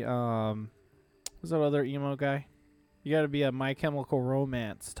be what's that other emo guy? You got to be a My Chemical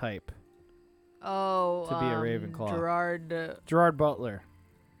Romance type. Oh, to be a Ravenclaw. Gerard. Gerard Butler.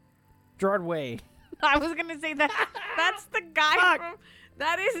 Gerard Way. I was gonna say that. That's the guy from.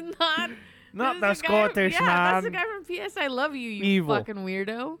 That is not. Not this the is guy- Scottish yeah, man. that's the guy from P.S. I Love You. You Evil. fucking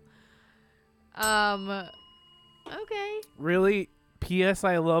weirdo. Okay. Really? P.S.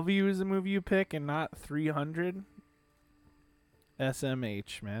 I Love You is the movie you pick and not 300?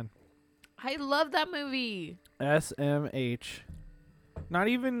 SMH, man. I love that movie. SMH. Not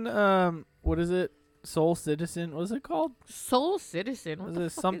even, what is it? Soul Citizen? What is it called? Soul Citizen. What Is the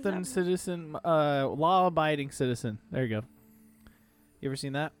it fuck something is that? citizen? Law-abiding citizen. There you go. You ever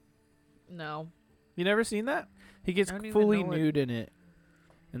seen that? No. You never seen that? He gets I don't even fully know what- nude in it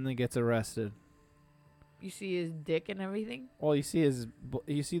and then gets arrested. You see his dick and everything. Well, you see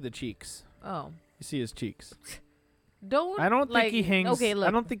you see the cheeks. Oh. You see his cheeks. Don't. I don't like, think he hangs. Okay, look.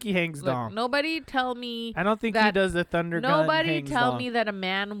 I don't think he hangs Look, dong. nobody tell me. I don't think he that- does the thunder gun. Nobody hangs tell dong. me that a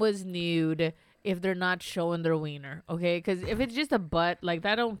man was nude if they're not showing their wiener. Okay, because if it's just a butt, like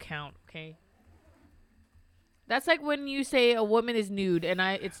that don't count. Okay. That's like when you say a woman is nude and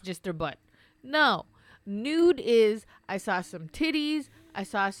it's just their butt. No, nude is I saw some titties, I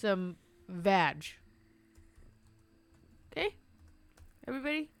saw some vag. Okay,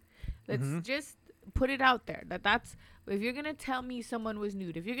 everybody, let's Mhm. just put it out there that's if you're gonna tell me someone was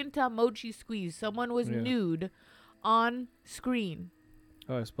nude, if you're gonna tell Mochi Squeeze someone was Yeah. nude on screen,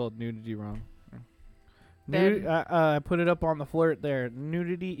 Oh, I spelled nudity wrong. Then- I put it up on the flirt there.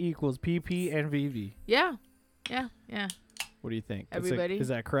 Nudity equals PP and VV. yeah. What do you think? Everybody? Is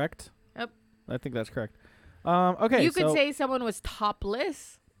that correct? Yep. I think that's correct. Okay. You could so- say someone was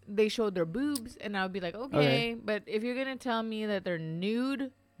topless. They showed their boobs, and I would be like, okay. But if you're gonna tell me that they're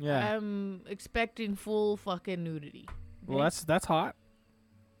nude, Yeah. I'm expecting full fucking nudity. Well, okay? that's hot.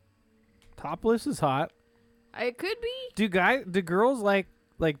 Topless is hot. It could be. Do girls like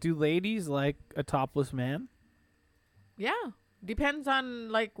do ladies like a topless man? Yeah, depends on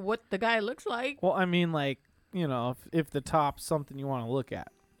like what the guy looks like. Well, I mean, like, you know, if the top's something you want to look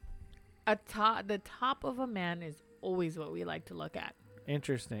at. The top of a man is always what we like to look at.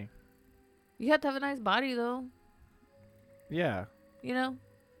 Interesting. You have to have a nice body, though. Yeah. You know,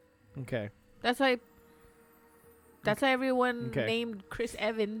 Okay. that's why everyone Okay. named Chris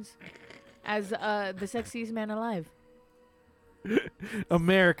Evans as the sexiest man alive.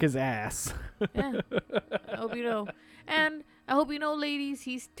 America's ass. Yeah. I hope you know. And I hope you know, ladies,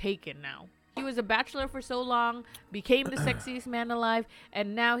 he's taken now. He was a bachelor for so long, became the sexiest man alive,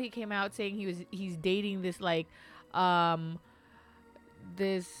 and now he came out saying he's dating this like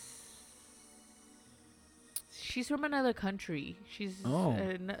she's from another country. She's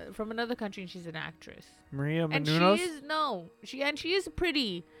from another country, and she's an actress. Maria And Menounos? she is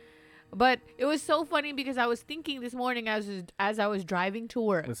pretty. But it was so funny because I was thinking this morning as I was driving to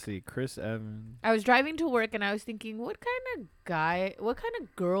work. Let's see. Chris Evans. I was driving to work and I was thinking, what kind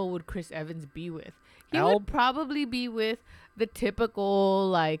of girl would Chris Evans be with? He would probably be with the typical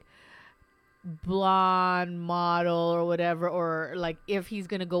like blonde model or whatever, or like if he's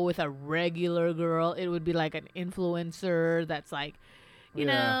gonna go with a regular girl, it would be like an influencer that's like, you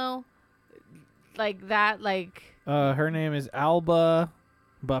know, like that, like. Her name is Alba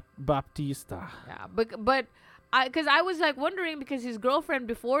Baptista. Yeah, but because I was like wondering because his girlfriend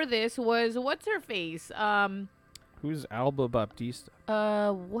before this was what's her face? Who's Alba Baptista?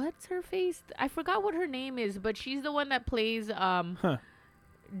 What's her face? I forgot what her name is, but she's the one that plays John's.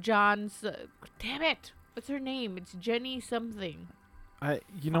 Damn it! What's her name? It's Jenny something.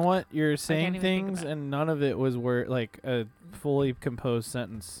 You know what? You're even saying think things about it. and none of it was like a fully composed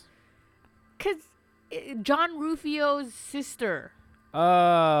sentence. Cause John Rufio's sister.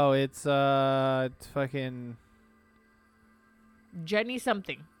 Oh, it's fucking Jenny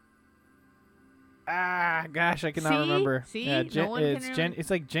something. gosh, I cannot See? remember. See? Yeah, No one can it's remember. It's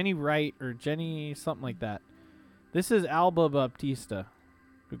like Jenny Wright or Jenny something like that. This is Alba Baptista.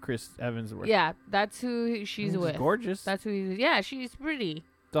 who Chris Evans is with. Yeah, that's who she's with. Gorgeous. That's who he's. Yeah, she's pretty.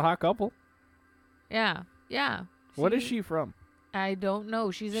 It's a hot couple. Yeah, yeah. What is she from? I don't know.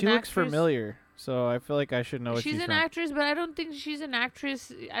 She's an She looks actress. familiar, so I feel like I should know what she's She's an from. actress, but I don't think she's an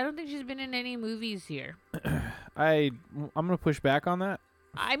actress. I don't think she's been in any movies here. I'm gonna push back on that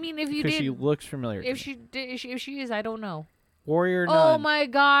I mean, if you because did, she looks familiar. to if me. she did, if she is, I don't know. Warrior Nun. Oh my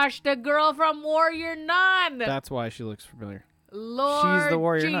gosh, the girl from Warrior Nun. That's why she looks familiar. Lord She's the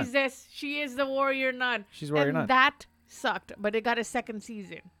Warrior Nun. Jesus, she is the Warrior Nun. She's Warrior and Nun. that sucked, but it got a second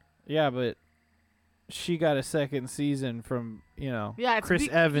season. Yeah, but she got a second season from Yeah, it's Chris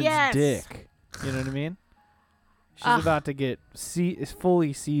Evans' yes. dick. You know what I mean? She's Ugh. about to get is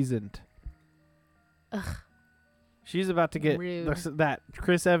fully seasoned. Ugh. She's about to get Rude. that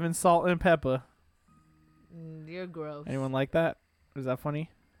Chris Evans salt and pepper. You're gross. Anyone like that? Was that funny?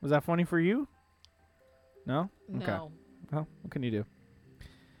 Was that funny for you? No? Okay. No. Well, what can you do?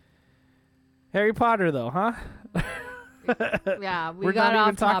 Harry Potter, though, huh? Yeah, we We're got not off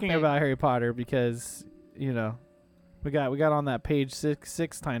even talking topic. about Harry Potter because we got on that page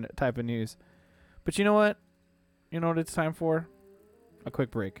six type of news. But you know what? You know what it's time for? A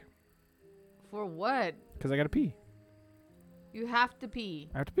quick break. For what? Because I gotta pee. You have to pee.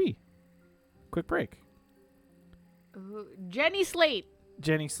 I have to pee. Quick break. Jenny Slate.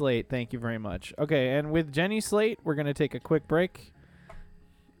 Jenny Slate, thank you very much. Okay, and with Jenny Slate, we're gonna take a quick break.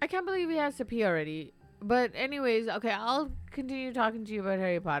 I can't believe he has to pee already. But anyways, okay, I'll continue talking to you about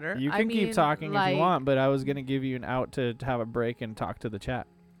Harry Potter. You I can keep mean, talking if you like, want, but I was gonna give you an out to have a break and talk to the chat.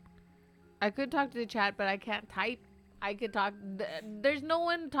 I could talk to the chat, but I can't type. I could talk. There's no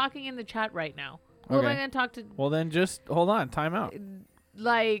one talking in the chat right now. Who am I Okay. going to talk to? Well, then just hold on. Time out.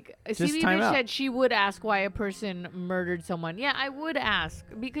 Like, Just CB time Bitch out. said she would ask why a person murdered someone. Yeah, I would ask.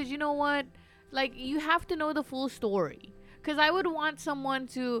 Because you know what? Like, you have to know the full story. Because I would want someone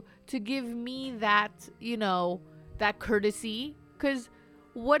to give me that, that courtesy. Because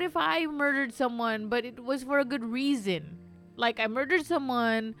what if I murdered someone, but it was for a good reason? Like, I murdered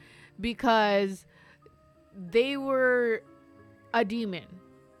someone because they were a demon.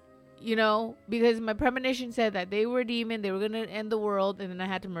 Because my premonition said that they were a demon, they were going to end the world, and then I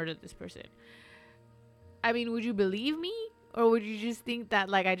had to murder this person. I mean, would you believe me? Or would you just think that,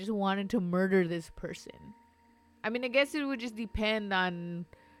 like, I just wanted to murder this person? I mean, I guess it would just depend on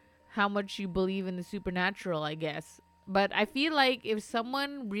how much you believe in the supernatural, I guess. But I feel like if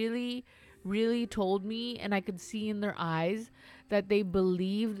someone really, really told me, and I could see in their eyes that they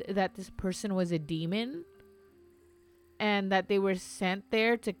believed that this person was a demon, and that they were sent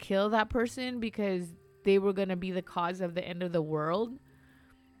there to kill that person because they were going to be the cause of the end of the world,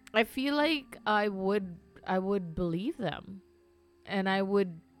 I feel like I would believe them. And I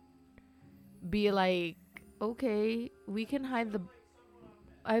would be like, okay, we can hide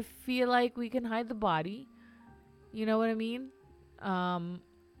I feel like we can hide the body. You know what I mean?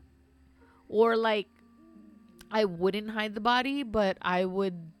 Or like, I wouldn't hide the body, but I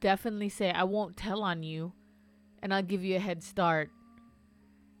would definitely say, I won't tell on you. And I'll give you a head start.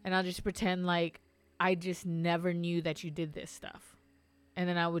 And I'll just pretend like I just never knew that you did this stuff. And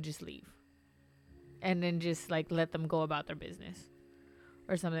then I would just leave. And then just like let them go about their business.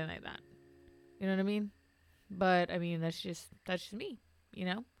 Or something like that. You know what I mean? But I mean, that's just me,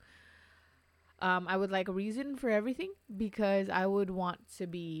 I would like a reason for everything. Because I would want to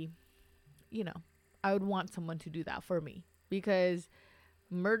be, I would want someone to do that for me. Because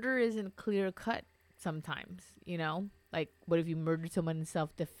murder isn't clear cut. Sometimes, like what if you murdered someone in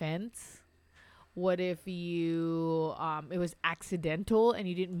self-defense? What if you it was accidental and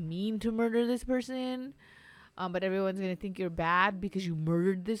you didn't mean to murder this person, but everyone's gonna think you're bad because you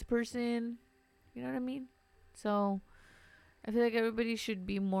murdered this person? You know what I mean? So I feel like everybody should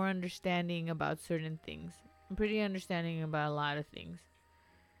be more understanding about certain things. I'm pretty understanding about a lot of things,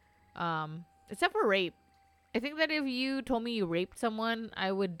 except for rape. I think that if you told me you raped someone,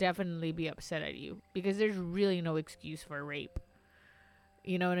 I would definitely be upset at you. Because there's really no excuse for rape.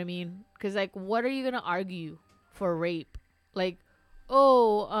 You know what I mean? Because, like, what are you going to argue for rape? Like,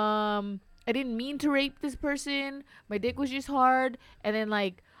 I didn't mean to rape this person. My dick was just hard. And then,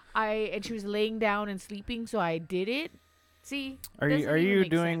 like, and she was laying down and sleeping, so I did it. See? Are you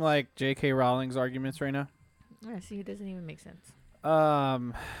doing, like, J.K. Rowling's arguments right now? Yeah, see, it doesn't even make sense. By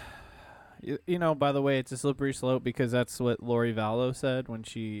the way, it's a slippery slope because that's what Lori Vallow said when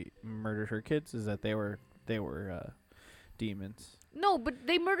she murdered her kids, is that they were demons. No, but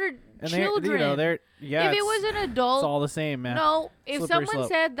they murdered And children. if it was an adult, it's all the same, man. No, if Slippery someone slope.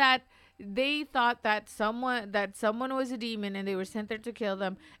 said that they thought that someone was a demon and they were sent there to kill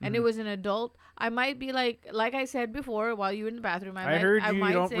them, and it was an adult, I might be like I said before while you were in the bathroom, I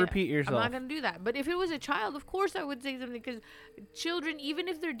might don't say, repeat I'm yourself. not gonna do that. But if it was a child, of course I would say something, because children, even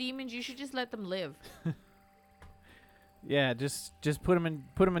if they're demons, you should just let them live. Yeah, just put them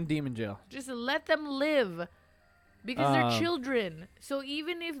in demon jail. Just let them live. Because they're children. So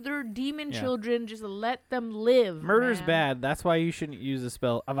even if they're demon children, just let them live. Murder's man. bad. That's why you shouldn't use the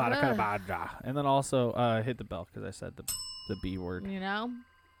spell Avada Kedavra. And then also hit the bell because I said the B word. You know?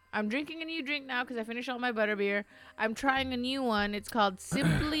 I'm drinking a new drink now because I finished all my butterbeer. I'm trying a new one. It's called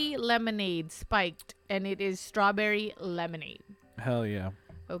Simply Lemonade Spiked. And it is strawberry lemonade. Hell yeah.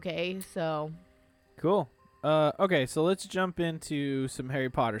 Okay, so. Cool. Okay, so let's jump into some Harry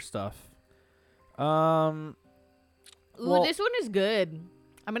Potter stuff. Ooh, Well- this one is good.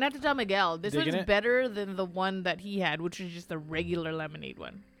 I'm going to have to tell Miguel. This Digging one's it? better than the one that he had, which was just the regular lemonade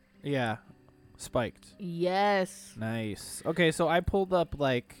one. Yeah. Spiked. Yes. Nice. Okay, so I pulled up,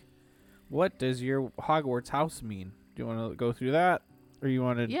 like, what does your Hogwarts house mean? Do you want to go through that? Or you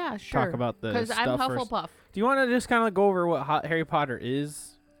want to Yeah, sure. talk about the Because stuff I'm first? Hufflepuff. Do you want to just kind of go over what Harry Potter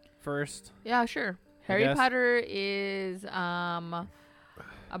is first? Yeah, sure. Harry guess. Potter is about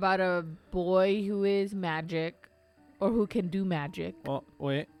a boy who is magic, or who can do magic. Well,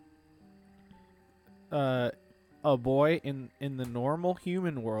 wait. A boy in the normal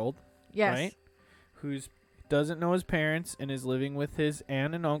human world, Yes. right? Who's doesn't know his parents and is living with his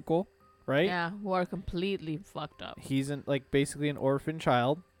aunt and uncle, right? Yeah, who are completely fucked up. He's basically an orphan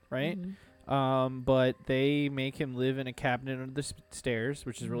child, right? Mhm. But they make him live in a cabinet under the stairs,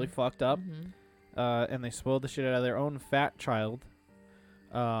 which is really fucked up. Mhm. And they spoil the shit out of their own fat child.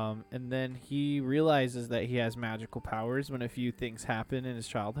 And then he realizes that he has magical powers when a few things happen in his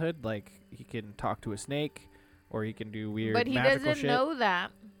childhood, like he can talk to a snake, or he can do weird But he magical doesn't shit. know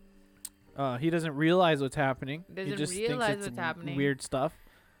that. He doesn't realize what's happening. He Doesn't just realize thinks it's what's happening. weird stuff.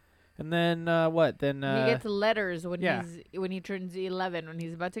 And then what? Then He gets letters when yeah. when he turns 11. When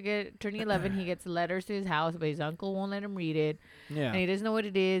he's about to turn 11, he gets letters to his house, but his uncle won't let him read it. yeah. And he doesn't know what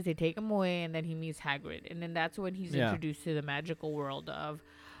it is. They take him away, and then he meets Hagrid. And then that's when he's Yeah. introduced to the magical world of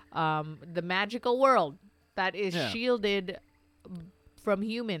the magical world that is Yeah. shielded from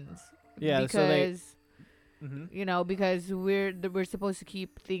humans. Yeah, so they- Because Mhm. you know, because we're supposed to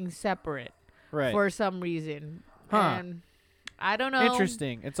keep things separate Right. for some reason. Huh. And I don't know.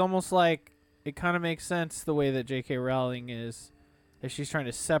 Interesting. It's almost like it kind of makes sense the way that J.K. Rowling is, if she's trying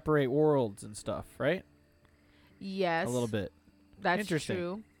to separate worlds and stuff, right? Yes. A little bit. That's Interesting.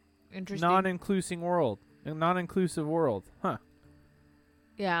 true. Interesting. Non-inclusive world. A non-inclusive world. Huh.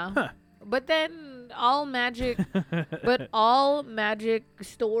 Yeah. Huh. But then all magic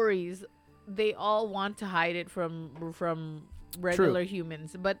stories, they all want to hide it from regular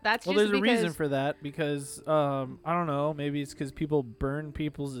humans. But that's Well, just there's a because reason for that because I don't know, maybe it's because people burn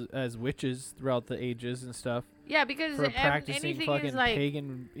people as witches throughout the ages and stuff yeah, because for practicing anything fucking is like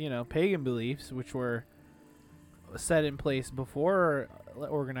pagan beliefs, which were set in place before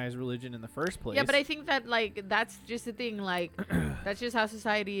organized religion in the first place. yeah, but I think that like that's just the thing, like that's just how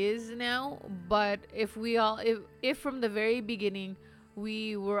society is now. But if from the very beginning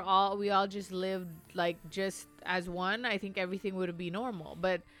we all just lived like just as one, I think everything would be normal.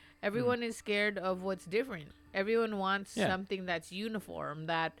 But everyone is scared of what's different. Everyone wants Yeah. something that's uniform,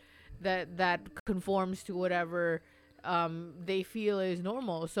 that conforms to whatever they feel is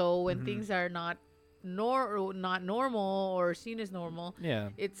normal. So when things are not normal or seen as normal, yeah,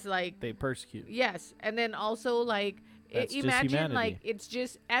 it's like they persecute. yes. And then also like That's just imagine humanity. like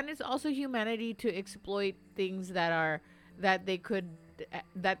it's also humanity to exploit things that they could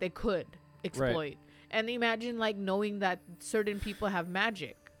exploit. And imagine like knowing that certain people have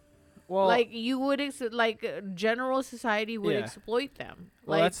magic. Well, Like you would general society would Yeah. exploit them.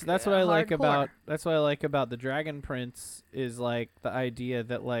 well, like, that's what I like hardcore. about the Dragon Prince is like the idea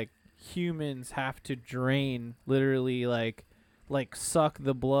that like humans have to drain literally like suck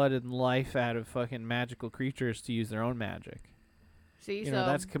the blood and life out of fucking magical creatures to use their own magic. See, You so know,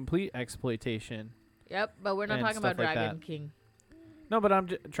 that's complete exploitation. yep, but we're not and talking about stuff like Dragon that. King, No, but I'm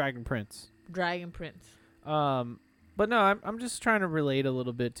Dragon Prince. Dragon Prince. But no, I'm just trying to relate a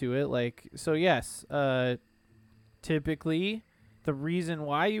little bit to it. Like, so yes, typically the reason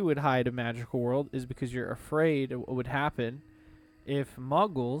why you would hide a magical world is because you're afraid of what would happen if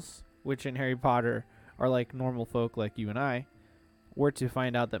Muggles, which in Harry Potter are like normal folk like you and I, were to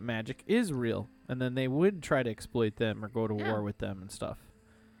find out that magic is real, and then they would try to exploit them or go to Yeah. war with them and stuff.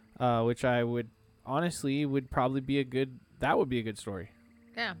 Which I would honestly would probably be that would be a good story.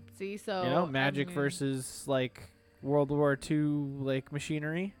 Yeah. See, so You know, magic I mean, versus like World War II like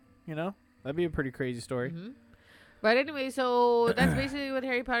machinery. You know, that'd be a pretty crazy story. Mhm. But anyway, so that's basically what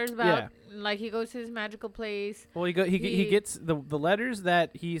Harry Potter's about. Yeah. Like he goes to his magical place. Well, he He- gets the letters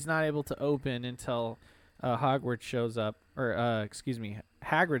that he's not able to open until Hogwarts shows up, or excuse me,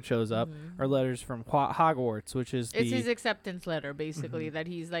 Hagrid shows up, Mhm. are letters from Hogwarts, which is It's the his acceptance letter, basically, Mhm. that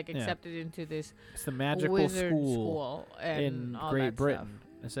he's like Yeah. accepted into this it's the magical wizard school and in all Great that Britain,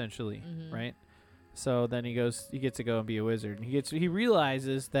 essentially, Mhm. right? So then he gets to go and be a wizard. And he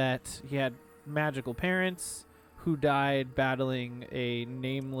realizes that he had magical parents who died battling a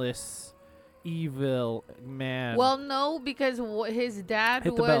nameless evil man. stuff. Well, no, because his dad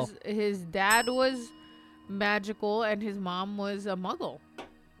Hit the bell. was magical and his mom was a Muggle.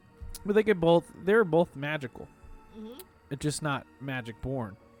 but they were both magical. It's just not magic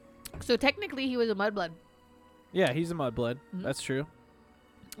born. So technically, he was a mudblood, Yeah, he's a mudblood. Mhm. That's true.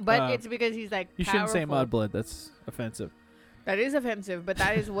 but it's because he's like You shouldn't say powerful. mudblood. That's offensive. That is offensive, but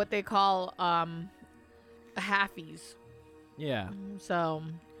that is what they call halfies. Yeah. So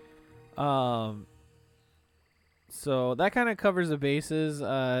So that kind of covers the bases.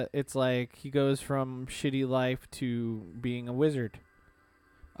 It's like he goes from shitty life to being a wizard,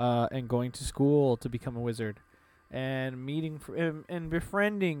 and going to school to become a wizard, and meeting and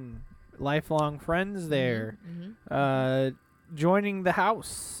befriending lifelong friends there. mhm. Joining the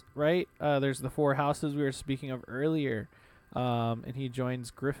house, right? There's the 4 houses we were speaking of earlier, and he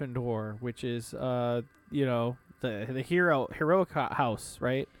joins Gryffindor, which is the heroic house,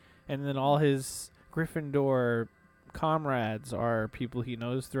 right? And then all his Gryffindor comrades are people he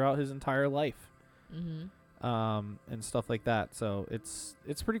knows throughout his entire life, Mhm. and stuff like that. So it's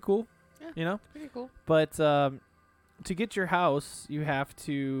pretty cool, Yeah. you know. Pretty cool. But to get your house, you have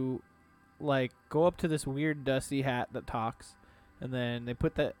to like go up to this weird dusty hat that talks, and then they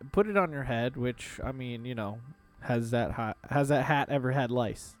put it on your head. Which, I mean, has that hat ever had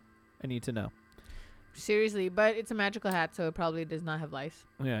lice? I need to know. Seriously, but it's a magical hat, so it probably does not have lice.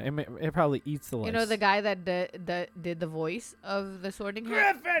 Yeah, it probably eats the lice. You know, the guy that did the voice of the Sorting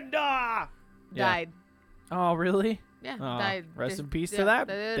Hat Gryffindor died. Oh, really? Yeah, Oh, died. rest just- in peace yeah, to that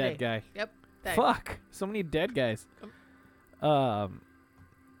the other dead day. guy. Yep. Died. Fuck, so many dead guys.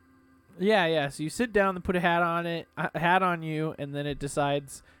 Yeah. So you sit down and put a hat on you, and then it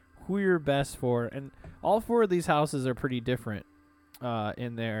decides who you're best for. And all 4 of these houses are pretty different,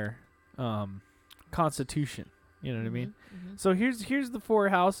 in their constitution. You know what I mean? Mhm. So here's the 4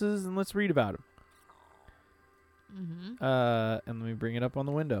 houses, and let's read about them. Mhm. And let me bring it up on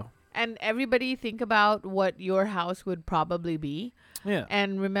the window. And everybody think about what your house would probably be. Yeah.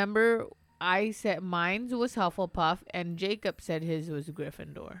 And remember, I said mine was Hufflepuff, and Jacob said his was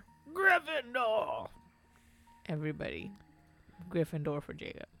Gryffindor. Gryffindor. Everybody, Gryffindor for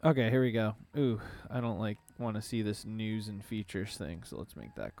Jacob. Okay, here we go. Ooh, I don't want to see this news and features thing, so let's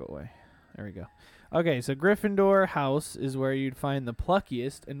make that go away. There we go. Okay, so Gryffindor house is where you'd find the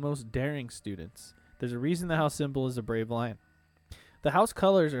pluckiest and most daring students. There's a reason the house symbol is a brave lion. The house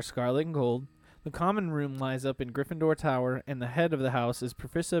colors are scarlet and gold. The common room lies up in Gryffindor Tower, and the head of the house is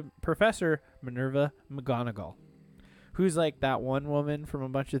Professor Minerva McGonagall, who's like that one woman from a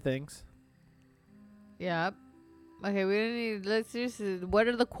bunch of things. Yep. Okay, we don't need. Let's just. What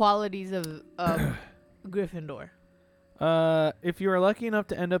are the qualities of Gryffindor? If you are lucky enough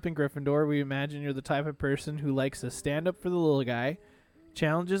to end up in Gryffindor, we imagine you're the type of person who likes to stand up for the little guy,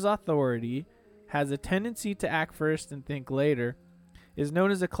 challenges authority, has a tendency to act first and think later, is known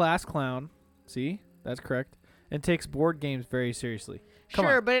as a class clown. See? That's correct. And takes board games very seriously. Come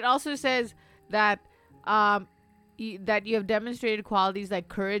Sure, on. but it also says that that you have demonstrated qualities like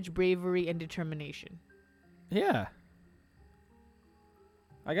courage, bravery, and determination. Yeah.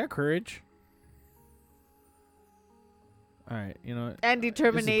 I got courage. All right, you know what? And bullshit.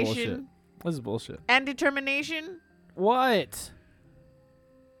 determination. This is bullshit. And determination. What?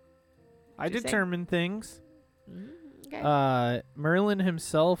 I Just saying. determine things. Okay. Merlin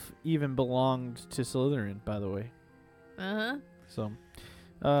himself even belonged to Slytherin, by the way. Uh-huh. So,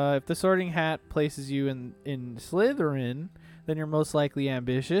 if the Sorting Hat places you in Slytherin, then you're most likely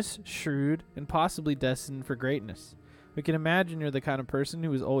ambitious, shrewd, and possibly destined for greatness. We can imagine you're the kind of person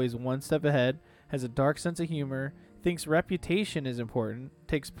who is always one step ahead, has a dark sense of humor, thinks reputation is important,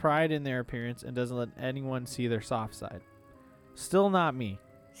 takes pride in their appearance, and doesn't let anyone see their soft side. Still not me.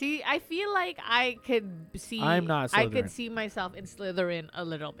 See, I feel like I could see. I'm not I Slytherin. could see myself in Slytherin a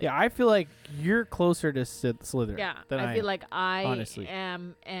little bit. Yeah, I feel like you're closer to Slytherin. Yeah, than I feel like I honestly.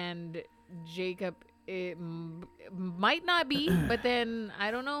 am, and Jacob might not be, but then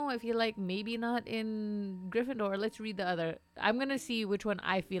I don't know. I feel like maybe not in Gryffindor. Let's read the other. I'm gonna see which one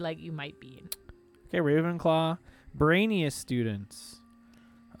I feel like you might be in. Okay, Ravenclaw, brainiest students.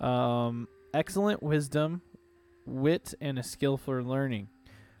 Excellent wisdom, wit, and a skill for learning.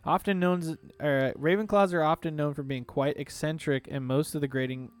 Ravenclaws are often known for being quite eccentric, and most of the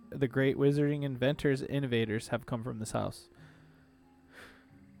great wizarding inventors, innovators have come from this house.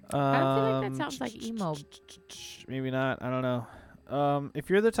 I feel like that sounds like emo. Maybe not. I don't know. If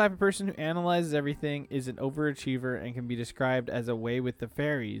you're the type of person who analyzes everything, is an overachiever, and can be described as a way with the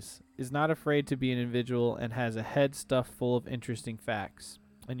fairies, is not afraid to be an individual, and has a head stuffed full of interesting facts,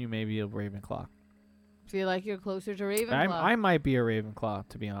 and you may be a Ravenclaw. Feel like you're closer to Ravenclaw. I might be a Ravenclaw,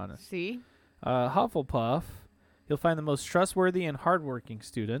 to be honest. See? Hufflepuff, you'll find the most trustworthy and hardworking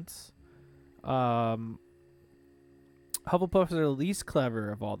students. Hufflepuffs are the least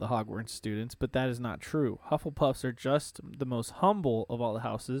clever of all the Hogwarts students, but that is not true. Hufflepuffs are just the most humble of all the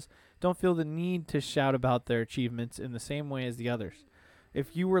houses, don't feel the need to shout about their achievements in the same way as the others.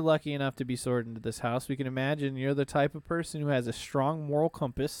 If you were lucky enough to be sorted into this house, we can imagine you're the type of person who has a strong moral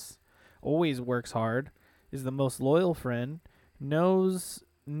compass, always works hard, is the most loyal friend, knows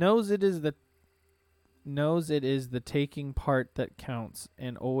it is the taking part that counts,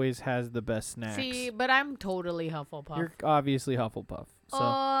 and always has the best snacks. See, but I'm totally Hufflepuff. You're obviously Hufflepuff. So,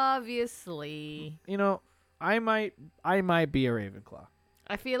 obviously. you know, I might be a Ravenclaw.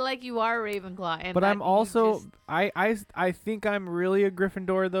 I feel like you are a Ravenclaw, and But that I'm you also just- I think I'm really a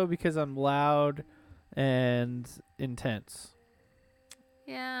Gryffindor though, because I'm loud and intense.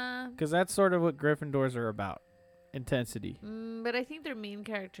 yeah. Because that's sort of what Gryffindors are about. Intensity. But I think their main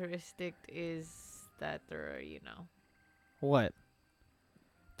characteristic is that they're, What?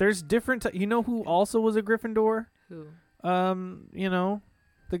 There's different you know who also was a Gryffindor? who?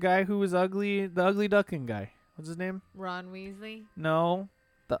 The guy who was ugly, the ugly duckling guy. What's his name? Ron Weasley. No.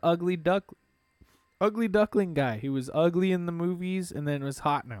 The ugly duckling guy. He was ugly in the movies and then was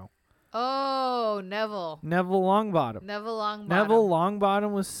hot now. Oh, Neville. Neville Longbottom. Neville Longbottom. Neville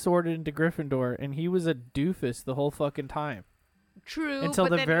Longbottom was sorted into Gryffindor, and he was a doofus the whole fucking time. True. until but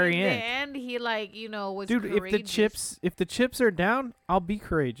the then very in end. the end, he was Dude, courageous. if the chips are down, I'll be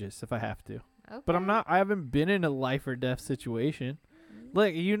courageous if I have to. But I'm Okay. not. I haven't been in a life or death situation.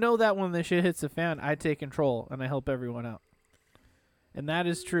 Look, you know that when the shit hits the fan, I take control and I help everyone out. And that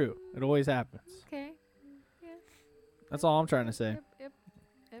is true. It always happens. Okay. That's all I'm trying to say. Yep.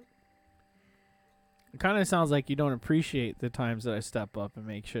 It kind of sounds like you don't appreciate the times that I step up and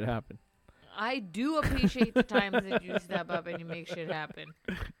make shit happen. I do appreciate the times that you step up and you make shit happen.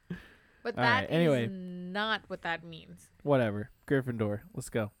 But All that right, anyway. is not what that means. Whatever. Gryffindor. Let's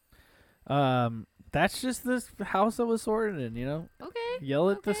go. That's just this house I was sorted in, you know? Okay. Yell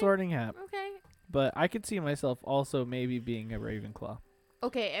at the Okay. sorting hat. Okay. But I could see myself also maybe being a Ravenclaw.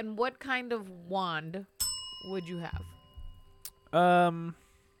 Okay, and what kind of wand would you have?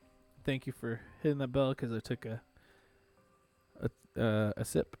 Thank you for hitting that bell because I took a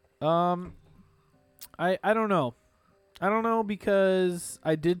sip. I don't know. I don't know because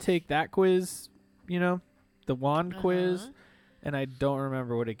I did take that quiz, the wand quiz, Uh-huh. and I don't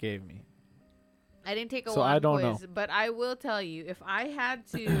remember what it gave me. I didn't take a So wand I don't quiz, but I will tell you, if I had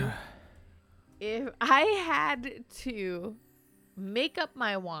to make up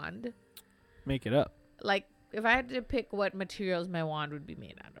my wand, Make it up. like if I had to pick what materials my wand would be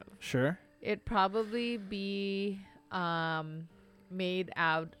made out of, Sure. it'd probably be made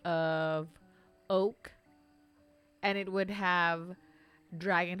out of oak, and it would have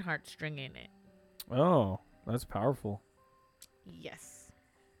dragon heartstring in it. Oh, that's powerful. Yes.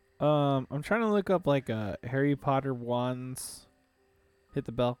 I'm trying to look up like Harry Potter wands. Hit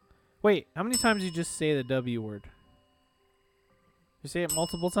the bell. Wait, how many times did you just say the W word? You say it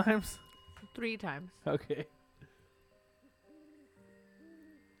multiple times? 3 times. Okay.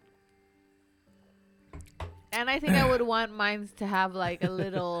 And I think I would want mine to have like a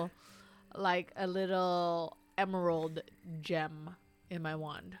little emerald gem in my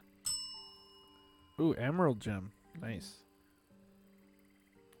wand. Ooh, emerald gem. Nice.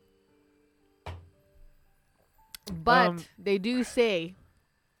 But they do say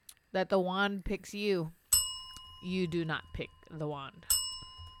that the wand picks you. You do not pick the wand.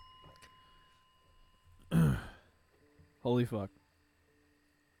 Holy fuck.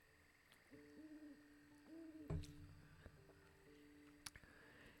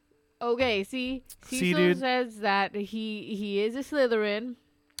 Okay, see, See, Cecil dude? says that he is a Slytherin,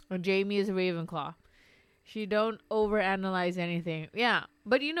 and Jamie is a Ravenclaw. She don't overanalyze anything. Yeah,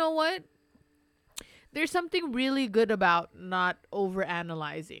 but you know what? There's something really good about not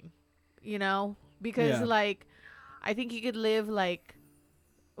overanalyzing, because Yeah. I think you could live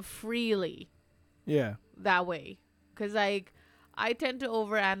freely Yeah. that way. Cause I tend to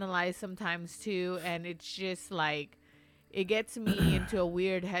overanalyze sometimes too, and it's just it gets me into a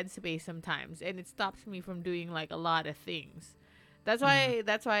weird headspace sometimes, and it stops me from doing like a lot of things. That's why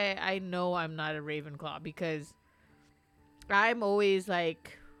I know I'm not a Ravenclaw, because I'm always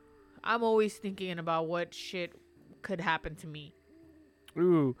thinking about what shit could happen to me.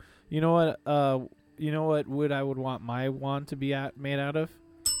 Ooh, you know what? Wood I would want my wand to be made out of?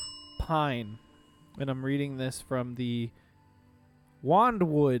 Pine. And I'm reading this from the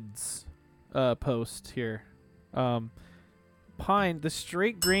Wandwoods post here. Pine, the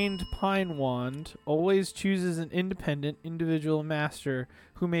straight-grained pine wand always chooses an independent, individual master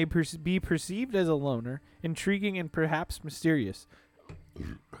who may be perceived as a loner, intriguing, and perhaps mysterious.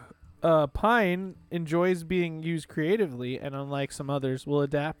 Pine enjoys being used creatively, and unlike some others, will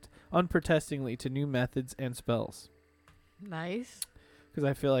adapt unprotestingly to new methods and spells. Nice. Because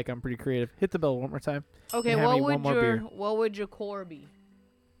I feel like I'm pretty creative. Hit the bell one more time. Okay, And have me one more beer. what would your core be?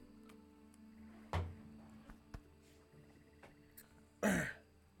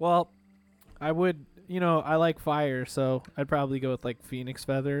 Well, I would, I like fire, so I'd probably go with like Phoenix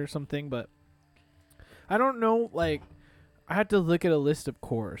Feather or something, but I don't know, like, I had to look at a list of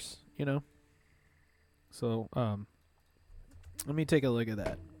cores, So, let me take a look at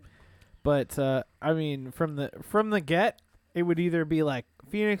that. But I mean, from the get, it would either be like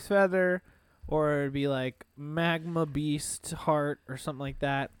Phoenix Feather or it'd be like Magma Beast Heart or something like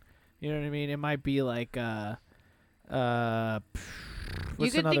that. You know what I mean? It might be like what's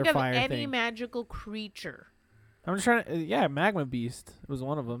you could another think of fire any thing? magical creature. I'm just trying to Magma Beast was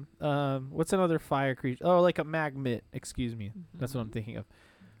one of them. What's another fire creature? Oh, like a Magmit, excuse me. That's what I'm thinking of.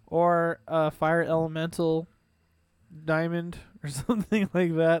 Or fire elemental diamond or something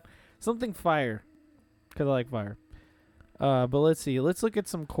like that. Something fire. Cuz I like fire. But let's see. Let's look at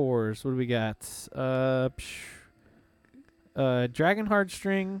some cores. What do we got? Dragon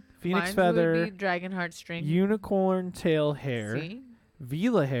Heartstring, Phoenix Mine Feather, would be Dragon Heartstring. Unicorn Tail Hair, See?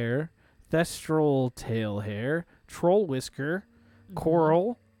 Vela Hair, Thestral Tail Hair, Troll Whisker,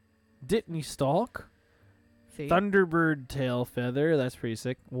 Coral, Dittany Stalk, See? Thunderbird Tail Feather, that's pretty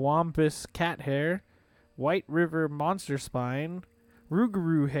sick, Wampus Cat Hair, White River Monster Spine,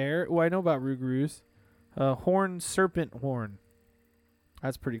 Rougarou Hair, I know about Rougarous, Horn Serpent Horn,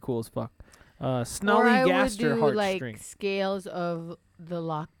 that's pretty cool as fuck, Snollygaster Heartstring. Heartstring. Like scales of the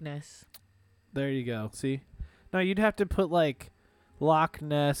Loch Ness. There you go, see? No, you'd have to put like Loch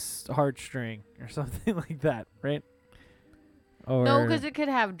Ness Heartstring or something like that, right? Or No, because it could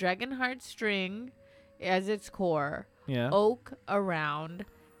have Dragon Heartstring as its core, yeah. oak around,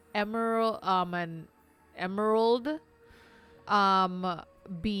 an emerald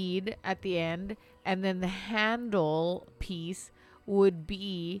bead at the end, and then the handle piece would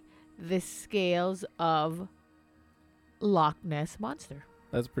be the scales of Loch Ness Monster.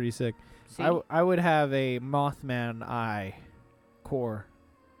 That's pretty sick. See? I would have a Mothman eye core.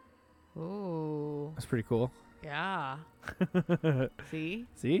 Ooh. That's pretty cool. Yeah. See?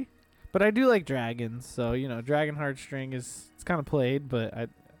 See? But I do like dragons, so Dragon Heartstring it's kind of played, but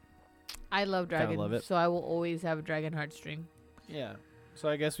I love Kinda dragons, love it. so I will always have a Dragon Heartstring. yeah. So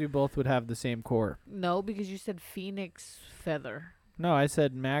I guess we both would have the same core. No, because you said Phoenix Feather. No, I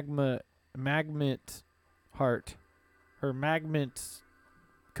said Magmit Heart or Magmit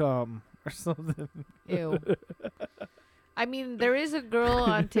Cum or something. Ew. I mean, there is a girl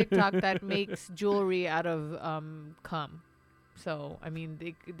on TikTok that makes jewelry out of cum. So, I mean,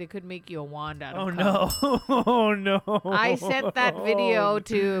 they could make you a wand out of cum. No. Oh no. I sent that video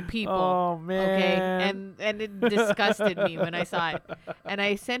to people. Oh man. Okay, and it disgusted me when I saw it, and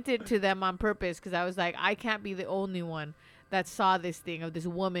I sent it to them on purpose because I was like, I can't be the only one that saw this thing of this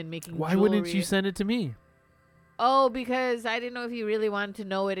woman making. Why jewelry. wouldn't you send it to me? Oh, because I didn't know if you really wanted to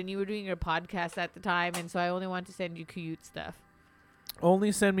know it, and you were doing your podcast at the time, and so I only wanted to send you cute stuff.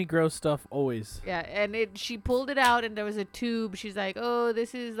 Only send me gross stuff always. Yeah, and she pulled it out, and there was a tube. She's like, "Oh,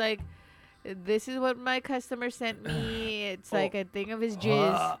 this is what my customer sent me. It's like a thing of his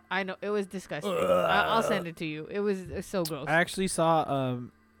jizz." I know, it was disgusting. I'll send it to you. It was so gross. I actually saw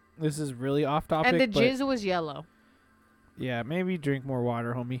this is really off topic, And the but jizz was yellow. yeah, maybe drink more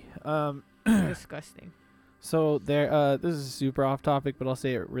water, homie. Disgusting. So there this is super off topic, but I'll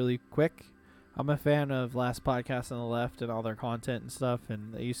say it really quick. I'm a fan of Last Podcast on the Left and all their content and stuff,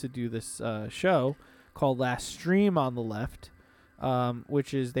 and they used to do this show called Last Stream on the Left,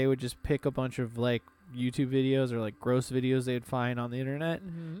 which is they would just pick a bunch of like YouTube videos or like gross videos they'd find on the internet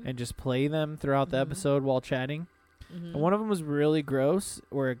and just play them throughout the episode while chatting. And one of them was really gross,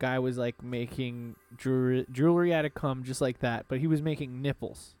 where a guy was like making jewelry out of cum just like that, but he was making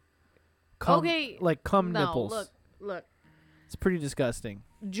nipples. Okay, Like cum no, nipples. look. It's pretty disgusting.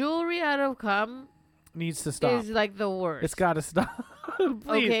 Jewelry out of cum needs to stop. is like the worst. It's got to stop.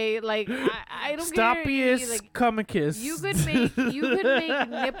 Please. Okay, like I don't care. Stoppiest Like, comicus. you could make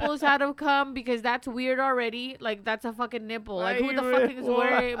nipples out of cum because that's weird already. Like that's a fucking nipple. Like who the fuck is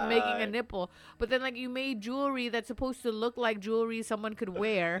making a nipple? But then like you made jewelry that's supposed to look like jewelry someone could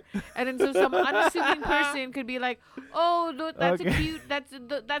wear, and then so some unassuming person could be like, "Oh, look, that's a cute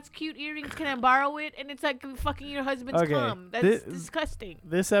that's cute earrings. Can I borrow it?" And it's like fucking your husband's cum. That's disgusting.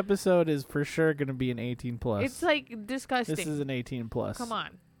 This episode is for sure gonna be an 18 plus. It's like disgusting. This is an 18 plus. Come on.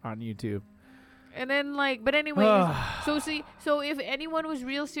 YouTube. And then like, but anyways, so if anyone was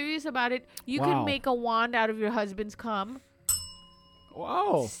real serious about it, you could make a wand out of your husband's cum.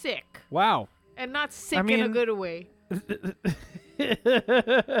 Wow. Sick. Wow. And not sick in a good way.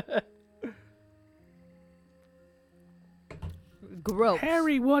 Gross.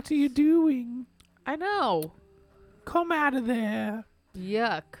 Harry, what are you doing? I know. Come out of there.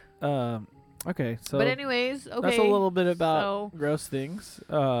 Yuck. Okay, so but anyways, okay. that's a little bit about gross things.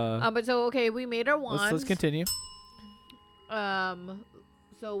 But so okay, we made our wands. Let's continue.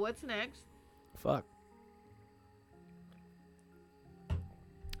 So what's next? Fuck.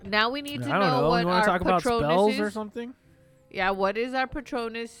 Now we need to I don't know. what You our want to talk about Patronus spells is? or something? Yeah, what is our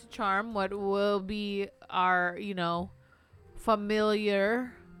Patronus charm? What will be our,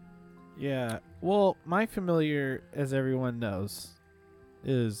 familiar? Yeah. Well, my familiar, as everyone knows,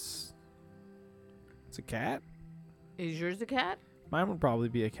 is it's a cat. Is yours a cat? Mine would probably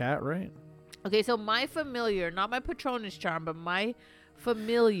be a cat, right? Okay, so my familiar, not my Patronus charm, but my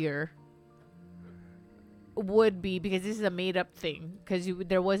familiar would be, because this is a made up thing, because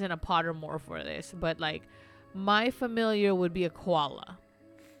there wasn't a Pottermore for this, but like my familiar would be a koala.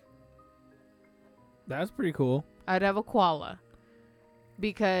 That's pretty cool. I'd have a koala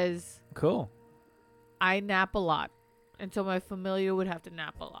because Cool. I nap a lot, and so my familiar would have to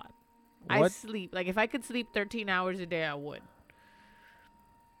nap a lot. I What? sleep. Like if I could sleep 13 hours a day, I would.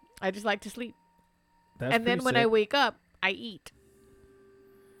 I just like to sleep. That's And then pretty when I sick. wake up, I eat.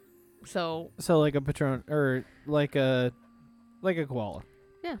 So So like a patron or like a koala.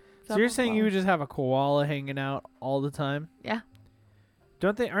 yeah. So you're saying you would just have a koala hanging out all the time? Yeah.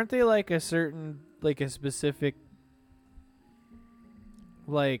 Aren't they like a specific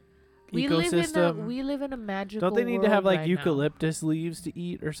like ecosystem? We live in a magical Don't they need to have world like right now. eucalyptus leaves to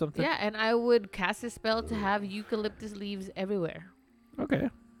eat or something? Yeah, and I would cast a spell to have eucalyptus leaves everywhere. Okay.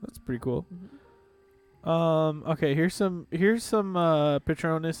 That's pretty cool. Mm-hmm. Okay, here's some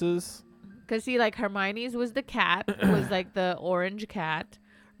Patronuses. Cause see, like Hermione's was the cat, was like the orange cat.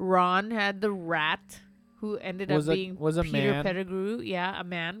 Ron had the rat, who ended up being a Peter man. Pettigrew. Yeah, a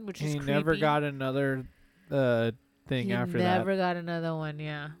man, which is He creepy. never got another thing after that. Never got another one.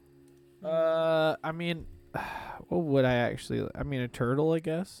 Yeah. I mean, what would I actually? I mean, a turtle, I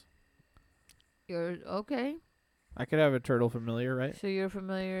guess. You're okay. I could have a turtle familiar, right? So you're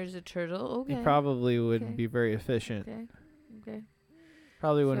familiar as a turtle. Okay. He probably wouldn't Okay. be very efficient. Okay. Okay.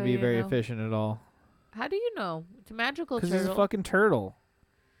 Probably wouldn't So be you very know. efficient at all. How do you know? It's a magical Because turtle. he's a fucking turtle.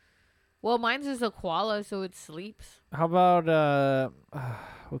 Well, mine's is a koala, so it sleeps. How about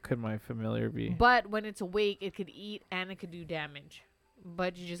what could my familiar be? But when it's awake, it could eat and it could do damage.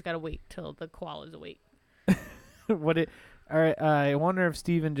 But you just gotta wait till the koala's awake. All right. I wonder if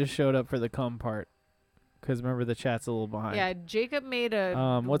Steven just showed up for the cum part. Because remember, the chat's a little behind. Yeah, Jacob made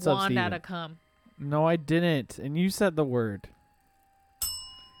a what's up, wand out Steven? of cum. No, I didn't. And you said the word.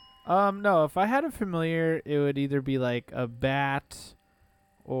 No, if I had a familiar, it would either be like a bat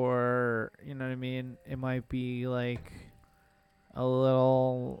or, you know what I mean? It might be like a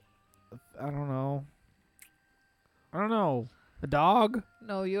little, I don't know. A dog?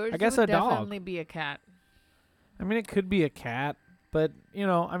 No, yours I guess would a dog. definitely be a cat. I mean, it could be a cat, but,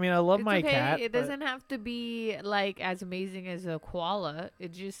 I love It's my okay. cat. It but- doesn't have to be like as amazing as a koala.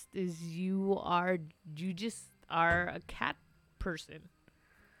 It just is you just are a cat person.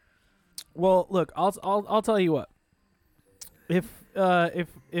 Well, look, I'll tell you what.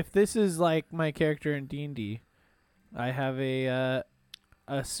 If this is like my character in D&D, I have a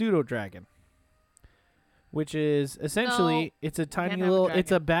pseudo dragon, which is essentially No, it's a tiny have a little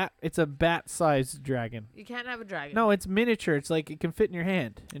dragon. it's a bat-sized dragon. You can't have a dragon. No, it's miniature. It's like it can fit in your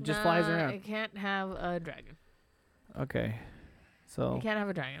hand and just flies Nah, around. You can't have a dragon. Okay, so You can't have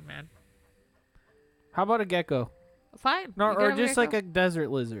a dragon, man. how about a gecko? Fine. No, you can or have just like gecko. a desert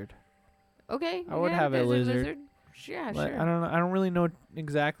lizard. Okay. I you would can have a desert lizard. Yeah, Like, sure. I don't know. I don't really know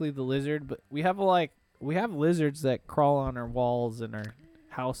exactly the lizard, but we have lizards that crawl on our walls and our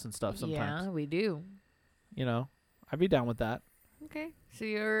house and stuff sometimes. Yeah, we do. I'd be down with that. Okay. So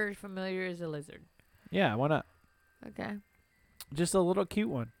you're familiar as a lizard. Yeah, why not? Okay. Just a little cute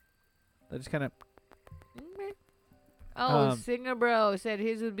one. That just kind of Oh, Singer Bro said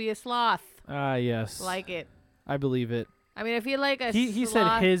his would be a sloth. Yes. Like it. I believe it. I mean, I feel like a He said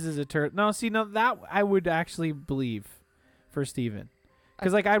sloth. his is a turtle. No, see, no, that I would actually believe for Steven.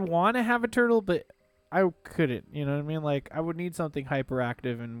 Because, like, I'd want to have a turtle, but I couldn't. You know what I mean? Like, I would need something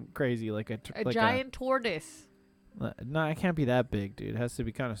hyperactive and crazy, like A like giant tortoise. No, it can't be that big, dude. It has to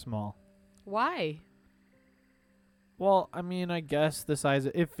be kind of small. Why? Well, I mean, I guess the size.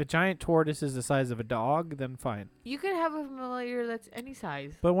 If a giant tortoise is the size of a dog, then fine. You could have a familiar that's any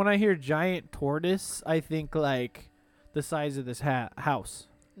size. But when I hear giant tortoise, I think like the size of this house.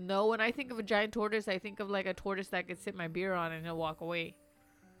 No, when I think of a giant tortoise, I think of like a tortoise that could sip my beer on and he'll walk away.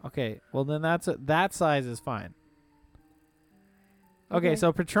 Okay, well then that size is fine. Okay, Okay.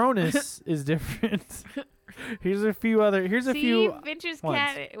 so Patronus is different. Here's a few other. Here's a See, few. Finch's ones.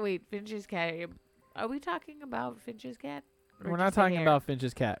 cat. Wait, Finch's cat. Are we talking about Finch's cat? Or We're not just a talking hare? about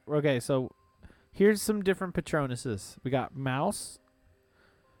Finch's cat. Okay, so here's some different Patronuses. We got mouse.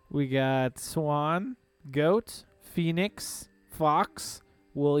 We got swan, goat, phoenix, fox,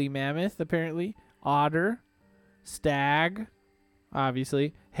 woolly mammoth, apparently, otter, stag,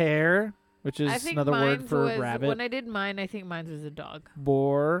 obviously, hare, which I is think another word mine's for was, rabbit, When I did mine, I think mine was a dog.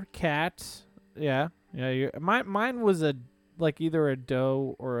 boar, cat. Yeah. Mine was either a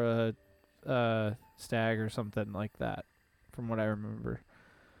doe or a stag or something like that, from what I remember.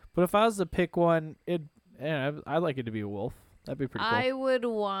 But if I was to pick one, I'd like it to be a wolf. That'd be pretty cool. I would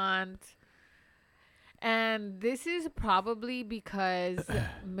want, and this is probably because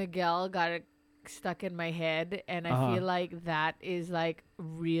Miguel got it stuck in my head, and I feel like that is like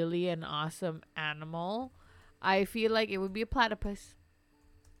really an awesome animal. I feel like it would be a platypus.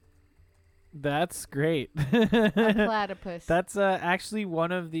 That's great. A platypus. That's actually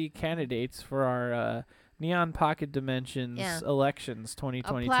one of the candidates for our Neon Pocket Dimensions elections a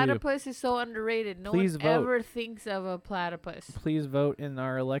 2022. platypus is so underrated. No Please one vote. ever thinks of a platypus Please vote in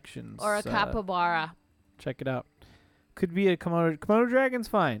our elections. or a capybara. Check it out. Could be a Komodo dragon's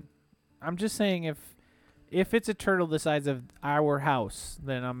fine. I'm just saying if it's a turtle the size of our house,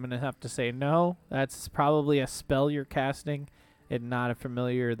 then I'm gonna have to say no. That's probably a spell you're casting, and not a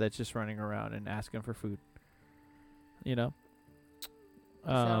familiar that's just running around and asking for food. You know.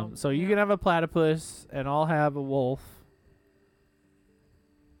 So you yeah. can have a platypus, and I'll have a wolf.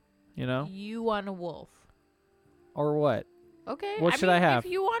 You know, You want a wolf. or what? Okay. What should I mean, have?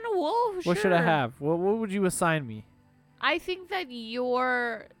 If you want a wolf, What should I sure. have? What would you assign me? I think that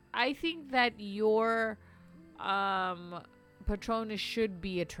your Patronus should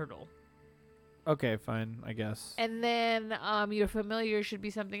be a turtle. Okay, fine, I guess. And then your familiar should be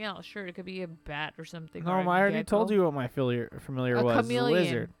something else. Sure, it could be a bat or something. No, or I a already told gecko. you what my familiar A was. chameleon. A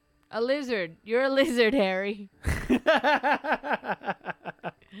lizard. A lizard. You're a lizard, Harry.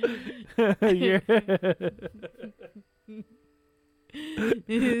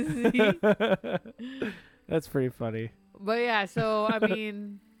 That's pretty funny. But yeah, so I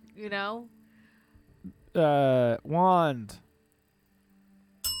mean, you know, Wand.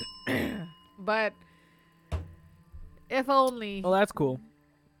 but if only. Well, that's cool.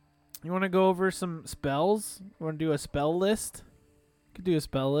 You want to go over some spells? You want to do a spell list? Could do a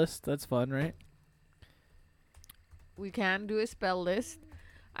spell list. That's fun, right? We can do a spell list.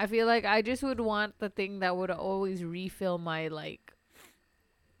 I feel like I just would want the thing that would always refill my like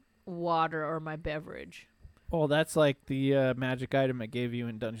water or my beverage. Well, that's like the magic item I gave you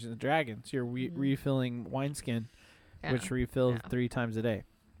in Dungeons and Dragons. You're refilling wineskin, Yeah. which refills Yeah. 3 times a day.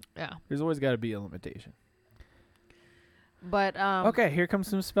 Yeah. There's always got to be a limitation. But Okay, here comes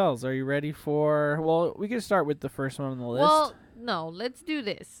some spells. Are you ready for? Well, we can start with the first one on the list. Well, no, let's do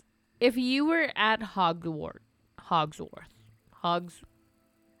this. If you were at Hogsworth,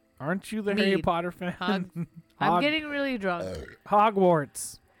 Aren't you the Harry Mead. Potter fan? I'm getting really drunk.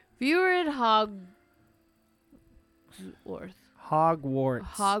 Hogwarts. If you were at Hogwarts.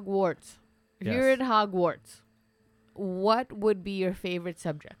 If you were Yes. at Hogwarts, what would be your favorite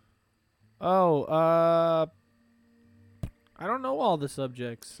subject? Oh, I don't know all the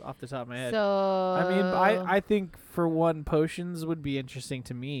subjects off the top of my head. So I mean, I think for one, potions would be interesting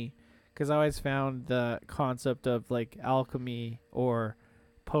to me because I always found the concept of like alchemy or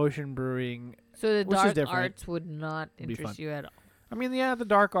potion brewing. so the which is dark different. arts would not Would be interest fun. you at all. I mean, yeah, the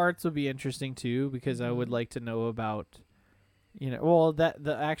dark arts would be interesting too because I would Mhm. like to know about, well,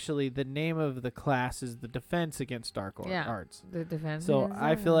 the name of the class is the defense against dark Yeah. arts. The defense. So is,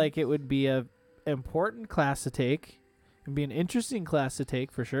 I feel like it would be a important class to take. It'd be an interesting class to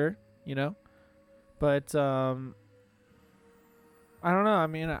take for sure, But I don't know. I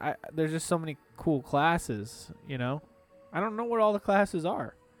mean, there's just so many cool classes, I don't know what all the classes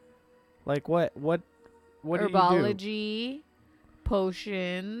are. Like what what do you do? Herbology,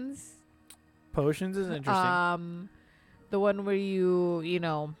 potions. Potions is interesting. The one where you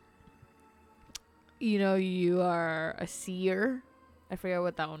are a seer. I forget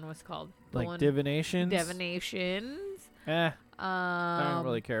what that one was called. Like divinations. Divinations. I don't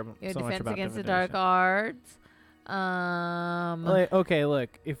really care so much Defense about against the divination. dark arts. Okay,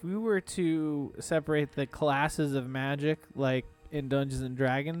 look. If we were to separate the classes of magic, like in Dungeons and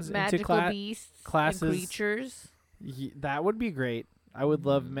Dragons, Magical into beasts classes, and creatures. That would be great. I would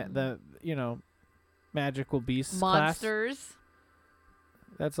love magical beasts Monsters. class.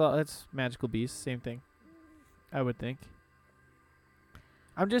 That's all. That's magical beasts. Same thing. I would think.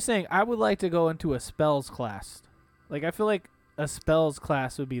 I'm just saying. I would like to go into a spells class. Like I feel like a spells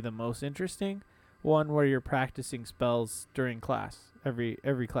class would be the most interesting one, where you're practicing spells during class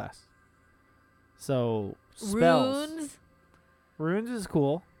every class. So spells. Runes is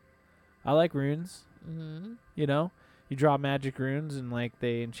cool. I like runes. Mm-hmm. You draw magic runes and like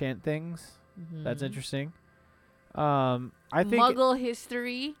they enchant things. Mm-hmm. That's interesting. I think Muggle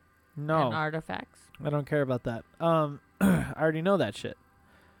history and no, artifacts. I don't care about that. I already know that shit.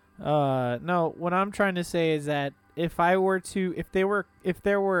 No, what I'm trying to say is that if there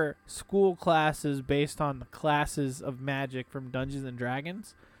were school classes based on the classes of magic from Dungeons and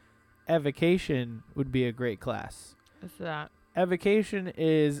Dragons, Evocation would be a great class. What's that? Evocation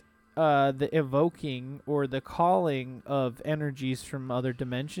is the evoking or the calling of energies from other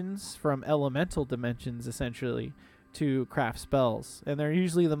dimensions, from elemental dimensions, essentially, to craft spells. And they're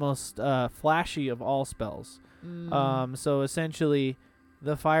usually the most flashy of all spells. So essentially,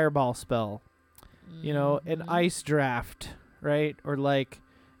 the fireball spell, an ice draft, right? Or like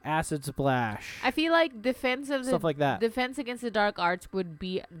acid splash. I feel like stuff like that. Defense against the dark arts would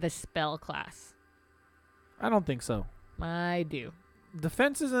be the spell class. I don't think so. I do.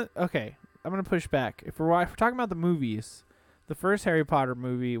 Defense isn't okay. I'm gonna push back. If we're talking about the movies, the first Harry Potter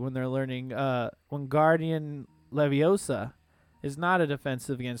movie, when they're learning, Wingardium Leviosa, is not a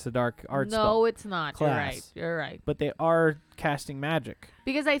defensive against the dark arts spell. No, it's not. Class. You're right. But they are casting magic.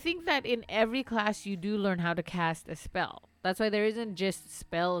 Because I think that in every class you do learn how to cast a spell. That's why there isn't just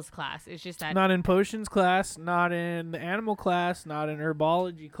spells class. It's just that Not in potions class, not in the animal class, not in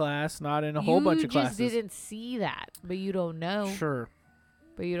herbology class, not in a whole bunch of classes. You just didn't see that, but you don't know. Sure.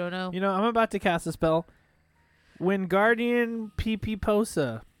 But you don't know. I'm about to cast a spell. Wingardium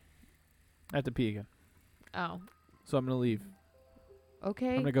Pipiposa. I have to pee again. Oh. So I'm going to leave. Okay.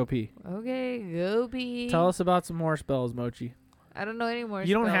 I'm going to go pee. Okay, go pee. Tell us about some more spells, Mochi. I don't know any more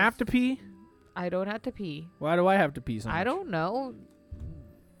You don't spells. have to pee? I don't have to pee. Why do I have to pee so much? I don't know.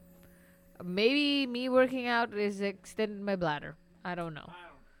 Maybe me working out is extending my bladder. I don't know.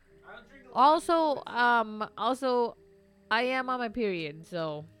 Also, I am on my period,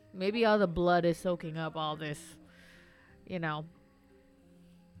 so maybe all the blood is soaking up all this,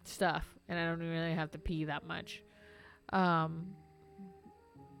 stuff, and I don't really have to pee that much. Or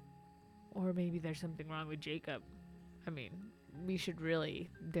maybe there's something wrong with Jacob. I mean, we should really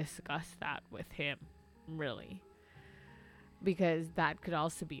discuss that with him, really, because that could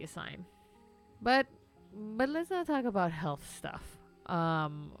also be a sign. But let's not talk about health stuff,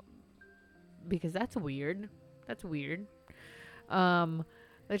 because that's weird. That's weird.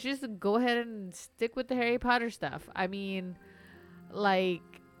 Let's just go ahead and stick with the Harry Potter stuff. I mean, like,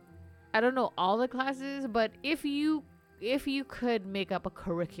 I don't know all the classes, but if you could make up a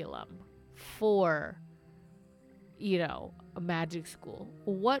curriculum for, a magic school,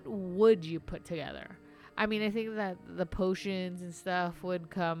 what would you put together? I mean, I think that the potions and stuff would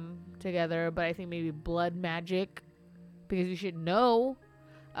come together, but I think maybe blood magic, because you should know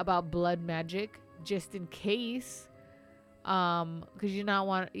about blood magic just in case, because you don't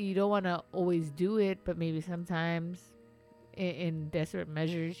want to always do it, but maybe sometimes in desperate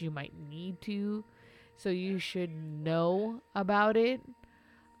measures you might need to, so you should know about it.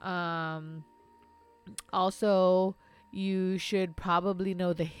 Also, you should probably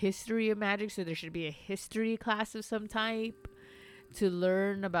know the history of magic, so there should be a history class of some type to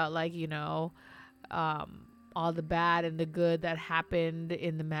learn about, like, all the bad and the good that happened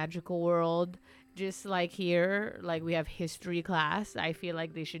in the magical world. Just like here, like we have history class. I feel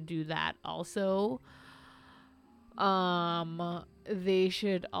like they should do that also. They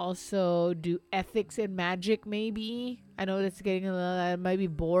should also do ethics and magic, maybe. I know that's getting that might be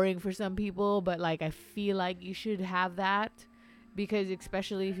boring for some people, but like I feel like you should have that, because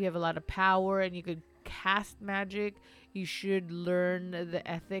especially if you have a lot of power and you could cast magic, you should learn the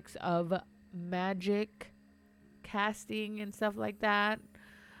ethics of magic casting and stuff like that.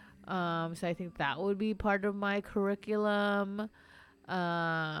 So I think that would be part of my curriculum.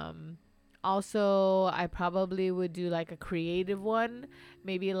 Also, I probably would do like a creative one,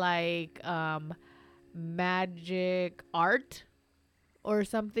 maybe like magic art or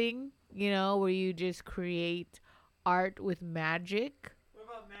something, where you just create art with magic. What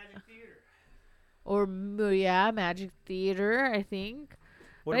about magic theater? Or yeah, magic theater, I think.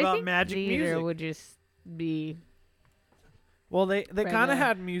 What But I about think magic theater music? would just be Well, they kind Regular. of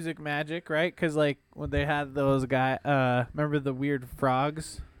had music magic, right? Because like when they had those remember the weird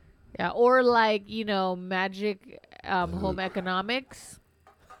frogs? or like magic home economics.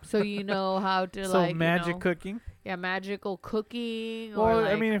 So you know how to So magic cooking. yeah, magical cooking. Well, or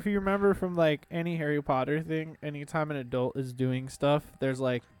I like, mean, if you remember from like any Harry Potter thing, anytime an adult is doing stuff, there's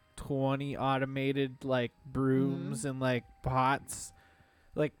like 20 automated like brooms and like pots.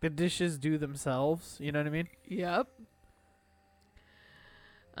 Like the dishes do themselves. You know what I mean? yep.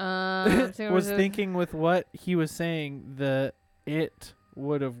 Was thinking with what he was saying, it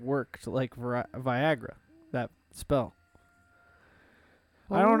would have worked like Viagra, that spell.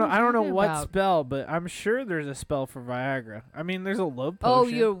 I don't know what spell, but I'm sure there's a spell for Viagra. I mean, there's a love Oh,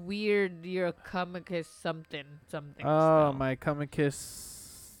 potion. you're weird. You're a comicus something. Oh, spell. my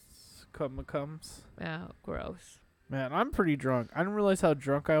cumicus comes. Yeah, gross. Man, I'm pretty drunk. I didn't realize how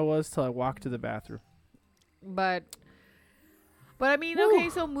drunk I was till I walked to the bathroom. But I mean, Whew. okay,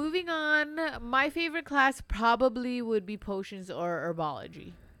 so moving on. My favorite class probably would be potions or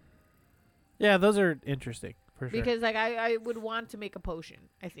herbology. Yeah, those are interesting for sure. Because like I would want to make a potion,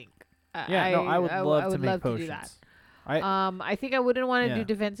 I think. I would love to make potions. do that. I I think I wouldn't want to Yeah. do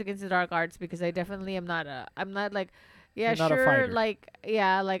defense against the dark arts because I definitely am not like yeah, You're not a sure, fighter. like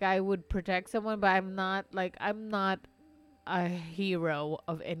yeah, like I would protect someone, but I'm not a hero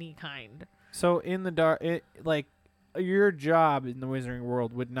of any kind. So in the dark, like your job in the wizarding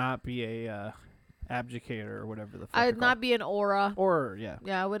world would not be a abdicator or whatever the fuck. I'd they're not be an aura. called. Or yeah.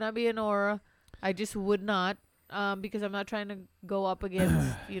 Yeah, I would not be an aura. I just would not, because I'm not trying to go up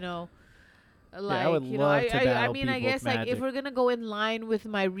against, like, I would love to I battle mean, I people with guess like if magic. we're gonna go in line with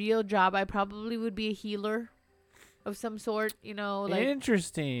my real job, I probably would be a healer of some sort, like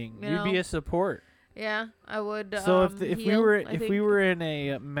Interesting. you You'd be know, a support. yeah, I would. So if we heal, were I if we think. were in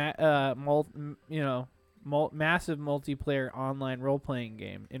a massive multiplayer online role playing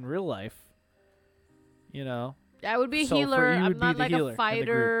game in real life, I would be a so for healer. you I'm would be not the like healer a in the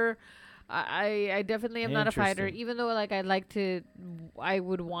fighter. I definitely am not a fighter. Interesting. Even though like I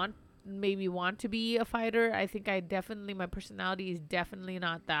would maybe want to be a fighter. I think my personality is definitely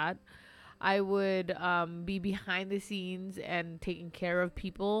not that. I would be behind the scenes and taking care of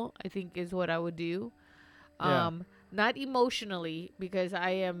people, I think is what I would do. Yeah. Not emotionally, because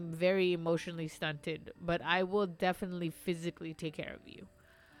I am very emotionally stunted, but I will definitely physically take care of you.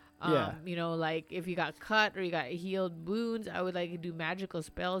 Yeah. Like if you got cut or you got healed wounds, I would like to do magical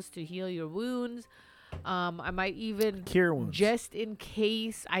spells to heal your wounds. I might even, Cure wounds. just in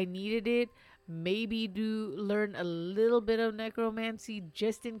case I needed it, maybe learn a little bit of necromancy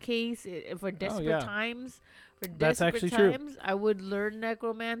just in case for desperate yeah. times. For That's desperate actually true. times, I would learn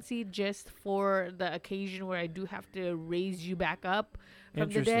necromancy just for the occasion where I do have to raise you back up from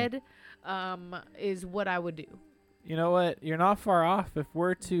the Interesting. dead. Is what I would do. You know what? You're not far off. If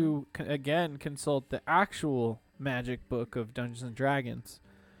we're to again consult the actual magic book of Dungeons and Dragons,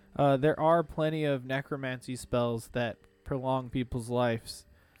 there are plenty of necromancy spells that prolong people's lives.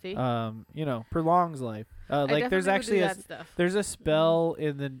 See, Prolongs life. Like there's actually that stuff. there's a spell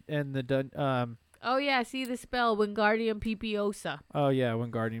in the Oh yeah, see the spell Wingardium Pipiosa. oh yeah,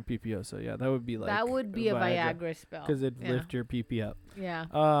 Wingardium Pipiosa. Yeah, that would be like That would be a Viagra spell. because it'd yeah. lift your PP up. Yeah,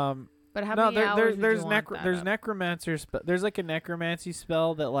 Um, but how no, many hours would there's you want that there's up? necromancer there's like a necromancy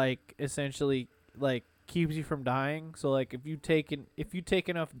spell that like essentially like keeps you from dying. So like if you take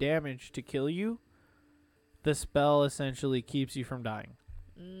enough damage to kill you, the spell essentially keeps you from dying.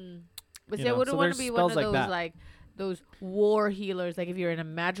 But You see, I know, wouldn't so want there's to be one spells of like those that. like those war healers. Like if you're in a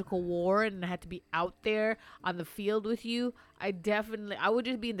magical war and I had to be out there on the field with you, I would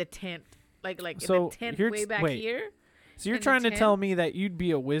just be in the tent, like in So the tent you're way back wait. here. So you're In the trying to tent? tell me that you'd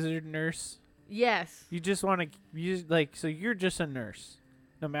be a wizard nurse? Yes. You just want to so you're just a nurse,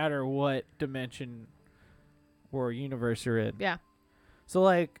 no matter what dimension or universe you're in. Yeah. So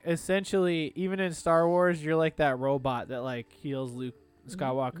like essentially, even in Star Wars, you're like that robot that like heals Luke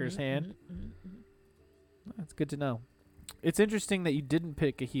Skywalker's hand. Mhm. That's good to know. It's interesting that you didn't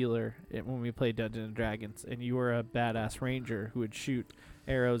pick a healer when we played Dungeons and Dragons, and you were a badass ranger who would shoot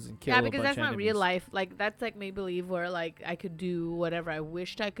arrows and kill Yeah, a because bunch that's of not real enemies. life. Like that's like make believe where like I could do whatever I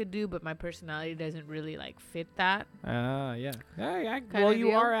wished I could do, but my personality doesn't really like fit that. Ah, yeah. Well, Kinda you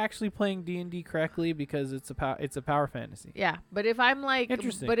deal. are actually playing D&D correctly because it's a power fantasy. Yeah, but if I'm like,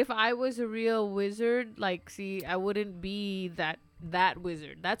 Interesting. but if I was a real wizard, like, see, I wouldn't be that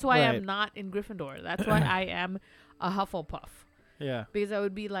wizard. That's why Right. I'm not in Gryffindor. That's why I am a Hufflepuff Yeah. because I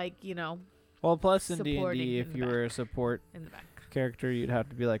would be like, Well, plus in Supporting D&D, in if the you were a support in the back. character, you'd have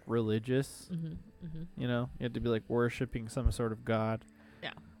to be like religious. Mm-hmm, mm-hmm. You know, you had to be like worshiping some sort of god.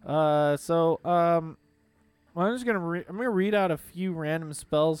 Yeah. So well, I'm just gonna I'm gonna read out a few random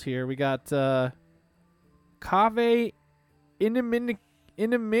spells here. We got Cave Inimicum.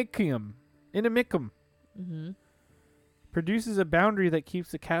 Mm-hmm. Produces a boundary that keeps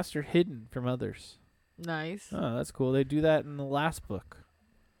the caster hidden from others. Nice. Oh, that's cool. They do that in the last book,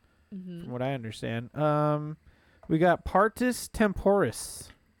 Mm-hmm. from what I understand. We got Partus Temporis.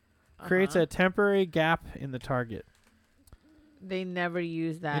 Creates a temporary gap in the target. They never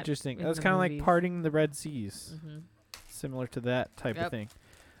use that. Interesting. in That's the kind of like movies. parting the Red Seas. Mm-hmm. Similar to that type of Yep. thing.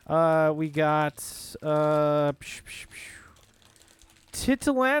 We got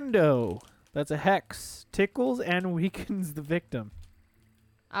Titilando. That's a hex. Tickles and weakens the victim.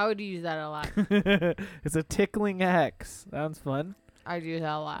 I would use that a lot. It's a tickling hex. Sounds fun. I'd use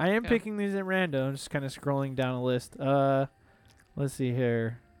that a lot. I am yeah. picking these at random. I'm just kind of scrolling down a list. Let's see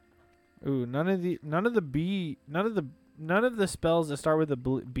here. Ooh, none of the spells that start with a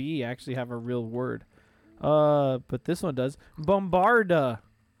B actually have a real word. But this one does. Bombarda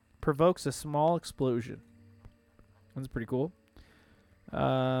provokes a small explosion. That's pretty cool.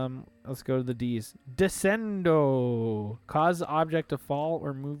 Let's go to the D's. Descendo. Cause the object to fall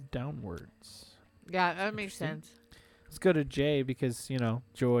or move downwards. Yeah, that makes Interesting. sense. Let's go to J because,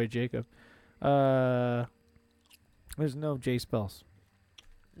 Joy, Jacob. There's no J spells.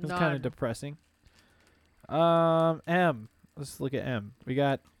 It's kind None. of depressing. M. Let's look at M. We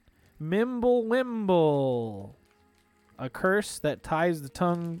got Mimble Wimble. A curse that ties the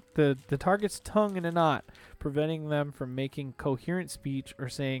target's tongue in a knot, preventing them from making coherent speech or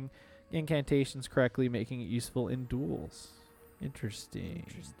saying incantations correctly, making it useful in duels. Interesting.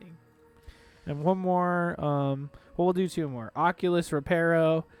 And one more. We'll do two more. Oculus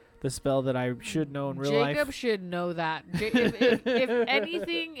Reparo, the spell that I should know in real Jacob life. should know that. If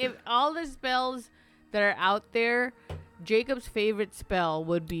anything, if all the spells that are out there, Jacob's favorite spell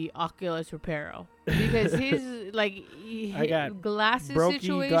would be Oculus Reparo because his I got glasses brokey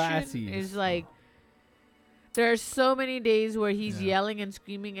situation glasses. is like. There are so many days where he's Yeah. yelling and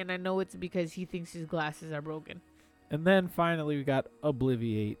screaming, and I know it's because he thinks his glasses are broken. And then finally we got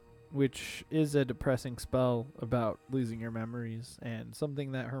Obliviate, which is a depressing spell about losing your memories and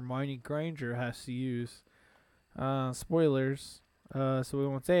something that Hermione Granger has to use. Spoilers, so we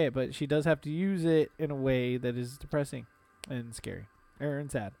won't say it, but she does have to use it in a way that is depressing and scary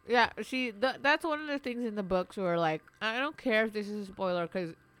and sad. Yeah, that's one of the things in the books where like I don't care if this is a spoiler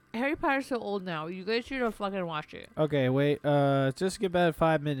because Harry Potter's so old now. You guys should have fucking watched it. Okay, wait. Just skip about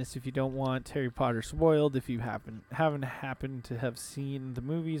 5 minutes if you don't want Harry Potter spoiled. If you haven't happened to have seen the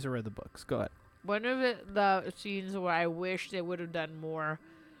movies or read the books, go ahead. One of the scenes where I wish they would have done more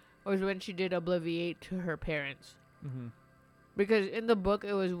was when she did Obliviate to her parents. Mm-hmm. Because in the book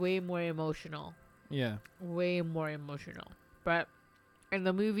it was way more emotional. Yeah. Way more emotional. But in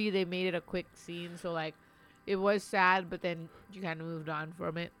the movie they made it a quick scene, so like it was sad, but then you kind of moved on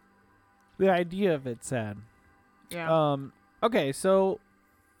from it. The idea of it's sad. Yeah. Okay, so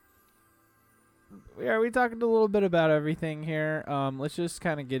we talked a little bit about everything here. Let's just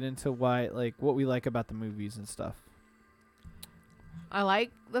kind of get into what we like about the movies and stuff. I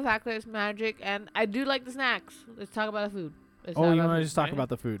like the fact that it's magic, and I do like the snacks. Let's talk about the food. Let's talk You about want to food, just talk right? about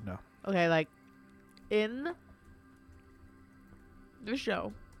the food now? Okay, like in the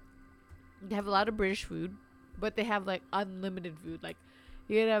show, they have a lot of British food, but they have like unlimited food. Like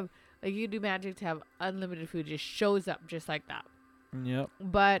you could have, like you do magic to have unlimited food. Just shows up just like that. Yep.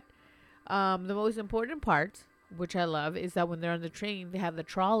 But the most important part, which I love, is that when they're on the train, they have the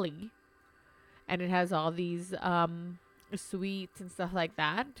trolley, and it has all these sweets and stuff like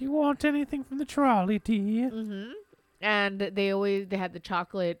that. Do you want anything from the trolley, dear? Mm-hmm. And they had the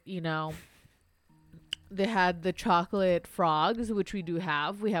chocolate, they had the chocolate frogs, which we do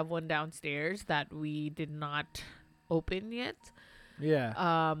have. We have one downstairs that we did not open yet,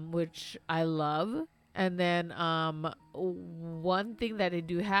 Yeah. which I love. And then one thing that they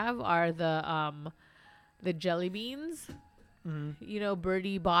do have are the jelly beans. Mm-hmm.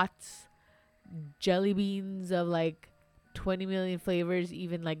 Birdie bought jelly beans of like 20 million flavors,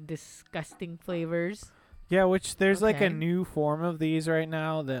 even like disgusting flavors. Yeah, which there's like a Okay. new form of these right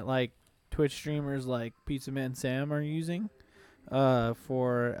now that like Twitch streamers like Pizza Man Sam are using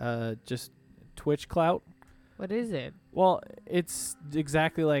for just Twitch clout. What is it? Well, it's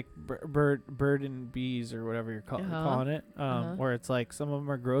exactly like bird and bees or whatever you're Uh-huh. calling it. Uh-huh. Where it's like some of them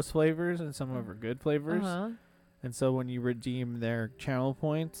are gross flavors and some of them are good flavors. Uh-huh. And so when you redeem their channel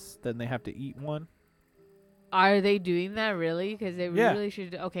points, then they have to eat one. Are they doing that really? Because they Yeah. really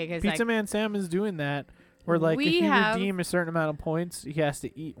should. Okay, because Pizza like, Man Sam is doing that. Where like We if you have- redeem a certain amount of points, he has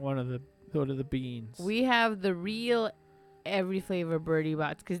to eat one of the beans. we have the real every flavor birdie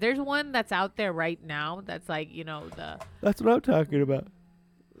bots. Because there's one that's out there right now. That's like, you know, That's what I'm talking about.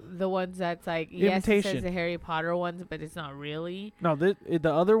 the ones that's like, yes, it says Imitation. the Harry Potter ones, but it's not really. No, the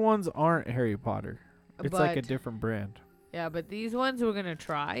other ones aren't Harry Potter. It's like a But- different brand. Yeah, but these ones we're gonna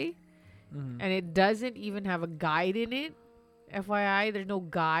try, Mm-hmm. and it doesn't even have a guide in it. FYI, there's no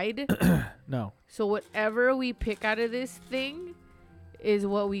guide. No. So whatever we pick out of this thing is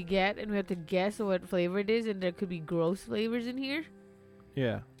what we get, and we have to guess what flavor it is, and there could be gross flavors in here.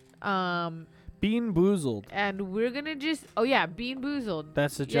 Yeah. Um, Bean Boozled. and we're gonna just Bean Boozled.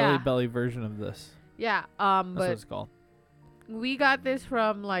 That's the Jelly Yeah. Belly version of this. Yeah. That's what But it's called. we got this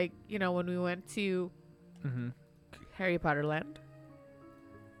from like, you know, when we went to Mm-hmm. Harry Potter Land,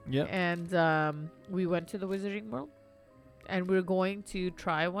 Yep. and we went to the Wizarding World, and we're going to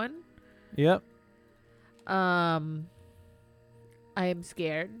try one. Yep. I am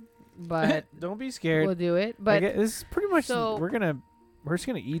scared, but Don't be scared. we'll do it. I But get- this is pretty much so- we're just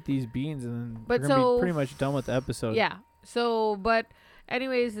gonna eat these beans and then But we're gonna so be pretty much done with the episode. yeah. So, but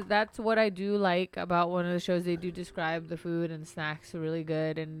anyways, that's what I do like about one of the shows. They do describe the food and snacks really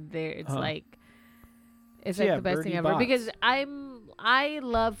good, and there it's Huh. like it's So like yeah, the best thing Birdie ever Bots. because I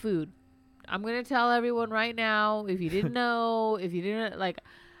love food. I'm gonna tell everyone right now, if you didn't know, if you didn't like,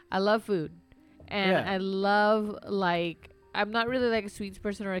 I love food, and Yeah. I love like. I'm not really like a sweets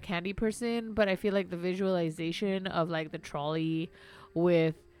person or a candy person, but I feel like the visualization of like the trolley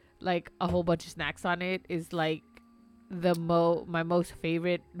with like a whole bunch of snacks on it is like my most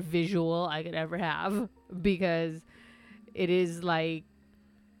favorite visual I could ever have because it is like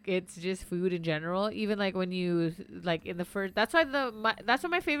it's just food in general. Even like when you like in the first, that's why that's why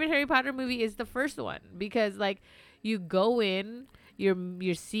my favorite Harry Potter movie is the first one because like you go in,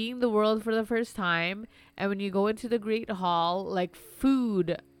 you're seeing the world for the first time, and when you go into the Great Hall, like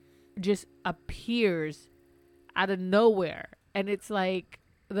food just appears out of nowhere, and it's like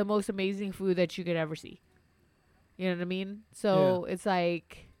the most amazing food that you could ever see. You know what I mean? So it's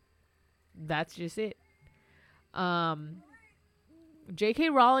like that's just it. J.K.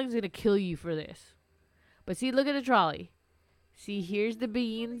 Rowling's gonna kill you for this. But see, look at the trolley. See, here's the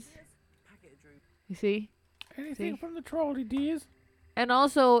beans. You see? Anything See? from the trolley, D's? And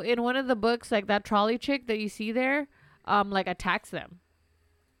also in one of the books, like that trolley chick that you see there, like attacks them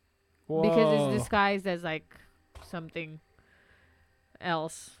because it's disguised as like something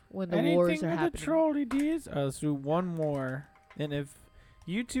else when the wars Anything are with happening. the trolley, D's? Let's do one more. And if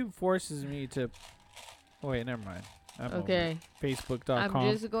YouTube forces me to... Oh, wait, never mind. I'm over Okay, it. Facebook.com.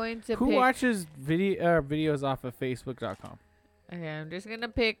 I'm just going to Who pick. watches videos off of Facebook.com? Okay, I'm just gonna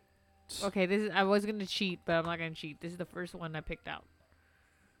pick. Okay, this is. I was gonna cheat, but I'm not gonna cheat. This is the first one I picked out.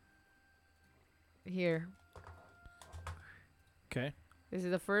 Here, Okay. this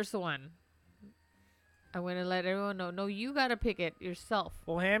is the first one. I'm gonna let everyone know. No, you gotta pick it yourself.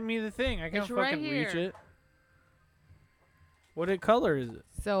 Well, hand me the thing. I can't It's right fucking reach here. it. What color is it?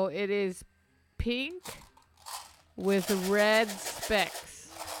 So it is pink with red specks.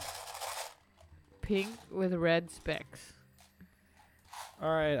 Pink with red specks. All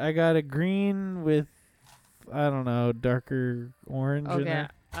right, I got a green with, I don't know, darker orange in Okay, there.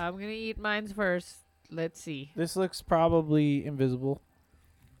 I'm gonna eat mine first. Let's see. This looks probably invisible.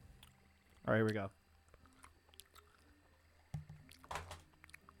 All right, here we go.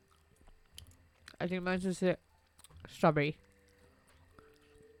 I think mine's just a strawberry.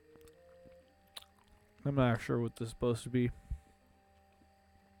 I'm not sure what this is supposed to be.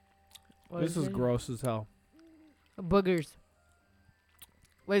 What This is it? gross as hell. Boogers.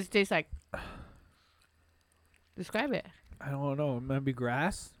 What does it taste like? Describe it. I don't know. It might be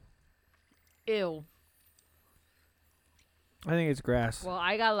grass. Ew. I think it's grass. Well,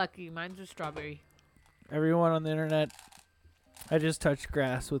 I got lucky. Mine's a strawberry. Everyone on the internet, I just touched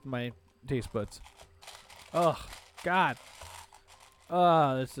grass with my taste buds. Oh, God.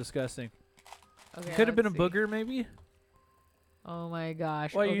 Oh, that's disgusting. Okay. Could have been a let's see. booger, maybe. Oh my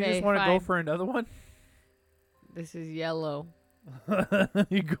gosh. Well, okay, you just want to go fine. for another one? This is yellow.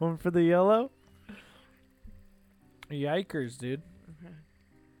 You going for the yellow? Yikers, dude. Okay.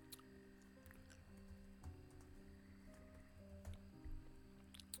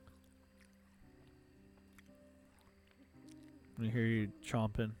 I hear you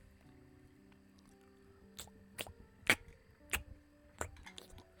chomping.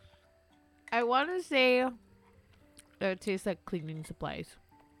 I want to say that it tastes like cleaning supplies.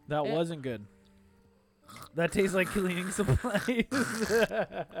 That Eh. wasn't good. That tastes like cleaning supplies.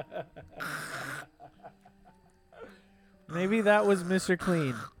 Maybe that was Mr.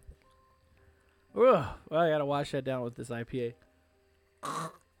 Clean. Ugh. Well, I gotta wash that down with this IPA.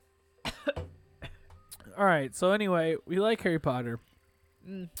 All right. So anyway, we like Harry Potter.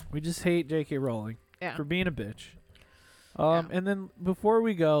 Mm. We just hate J.K. Rowling Yeah. for being a bitch. Yeah. And then before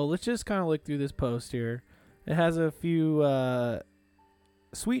we go, let's just kind of look through this post here. It has a few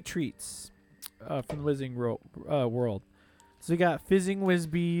sweet treats from the Wizarding world. So we got fizzing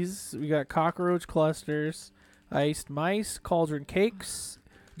Whizbees, we got cockroach clusters, iced mice, cauldron cakes,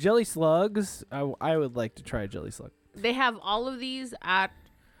 jelly slugs. I would like to try a jelly slug. They have all of these at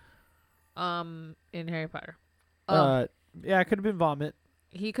in Harry Potter. Yeah, it could have been vomit.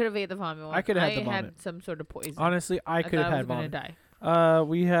 He could have ate the vomit one. I could have had the I vomit. had some sort of poison. Honestly, I could thought have I had was gonna vomit. die.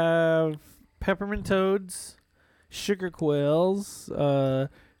 We have peppermint toads, sugar quills,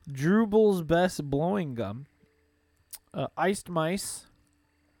 Drubel's best blowing gum, iced mice,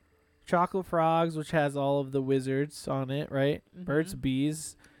 chocolate frogs, which has all of the wizards on it, right? Burt's Mhm.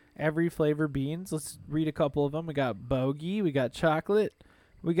 Bees, every flavor beans. Let's read a couple of them. We got bogey, we got chocolate,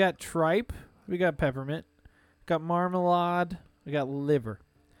 we got tripe, we got peppermint, got marmalade, we got liver,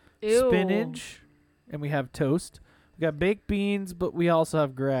 Ew. spinach, and we have toast. We got baked beans, but we also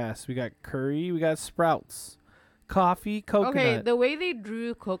have grass. We got curry, we got sprouts, coffee, coconut. Okay, the way they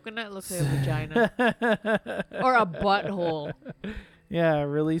drew coconut looks like a vagina or a butthole. Yeah,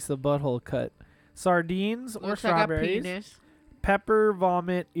 release the butthole cut. Sardines or Looks like a strawberries. penis. Pepper,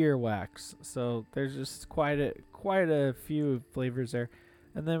 vomit, earwax. So there's just quite a few flavors there.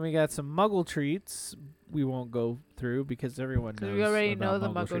 And then we got some Muggle treats. We won't go through because everyone knows. We already know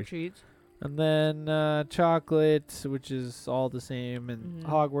about the Muggle treats. treats. And then chocolate, which is all the same, and Mhm.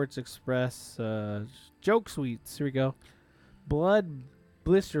 Hogwarts Express, joke sweets. Here we go. Blood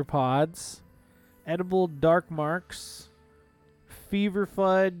blister pods, edible dark marks, fever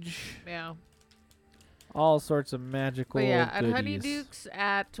fudge, Yeah. all sorts of magical But yeah, at goodies. Honeyduke's,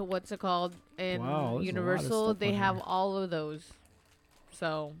 at what's it called in Wow, there's a lot of Universal, stuff they on have here. all of those.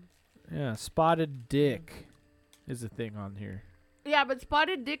 So Yeah, spotted dick is a thing on here. yeah, but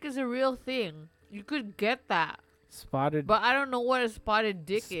spotted dick is a real thing. You could get that, Spotted but I don't know what a spotted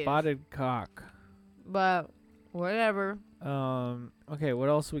dick spotted cock. is. But whatever. Okay, what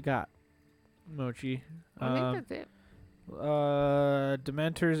else we got? Mochi. I think that's it.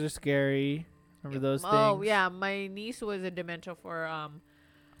 Dementors are scary. Remember those things? Oh yeah, my niece was a Dementor for Oh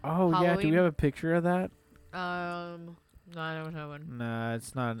yeah. Do we Halloween. have a picture of that? no, I don't have one. Nah,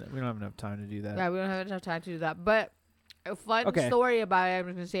 it's not. We don't have enough time to do that. Yeah, we don't have enough time to do that. But a fun Okay. story about it, I'm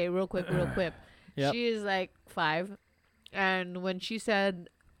just gonna say it real quick. Yep. She is like 5, and when she said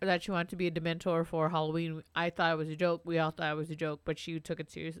that she wanted to be a Dementor for Halloween, I thought it was a joke. We all thought it was a joke, but she took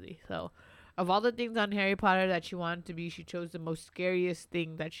it seriously. So, of all the things on Harry Potter that she wanted to be, she chose the most scariest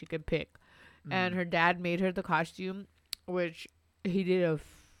thing that she could pick. And her dad made her the costume, which he did a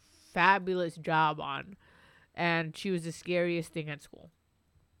fabulous job on. And she was the scariest thing at school.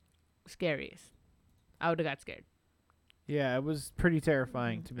 Scariest. I would have got scared. Yeah, it was pretty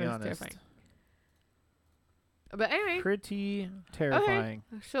terrifying to be It was honest. terrifying. But anyway, Pretty terrifying.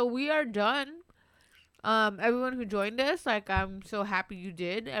 so we are done. Everyone who joined us, like, I'm so happy you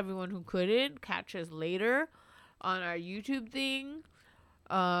did. Everyone who couldn't, catch us later on our YouTube thing.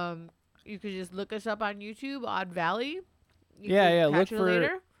 You could just look us up on YouTube, Odd Valley. You Yeah, could yeah, catch look it for-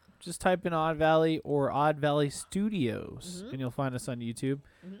 later. Just type in Odd Valley or Odd Valley Studios, Mhm. and you'll find us on YouTube.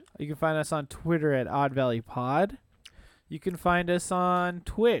 Mhm. You can find us on Twitter at Odd Valley Pod. You can find us on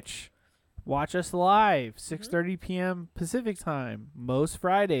Twitch. Watch us live, 6:30 p.m. Pacific time, most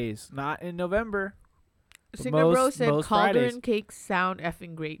Fridays. Not in November. Singer Bro most- said most cauldron Fridays. cakes sound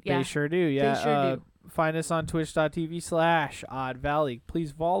effing great. Yeah. They sure do. Yeah. sure do. Find us on twitch.tv/Odd Valley.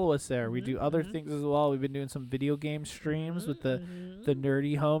 Please follow us there. We do other mhm. things as well. We've been doing some video game streams with the Mhm.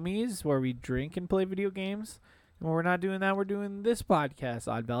 nerdy homies where we drink and play video games. And when we're not doing that, we're doing this podcast,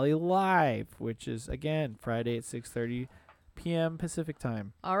 Odd Valley Live, which is, again, Friday at 6:30 p.m. Pacific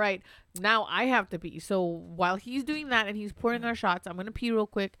time. All right. Now I have to pee. So while he's doing that and he's pouring our shots, I'm going to pee real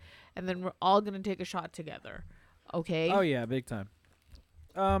quick and then we're all going to take a shot together. Okay? Oh, yeah, big time.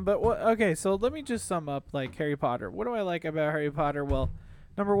 But what? Okay, so let me just sum up, like, Harry Potter. What do I like about Harry Potter? Well,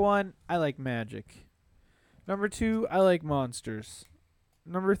 number one, I like magic. Number 2, I like Monsters.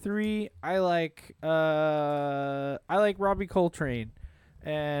 Number 3, I like Robbie Coltrane.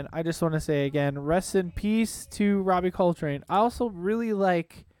 And I just want to say again, rest in peace to Robbie Coltrane. I also really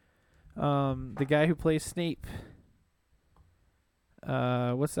like the guy who plays Snape.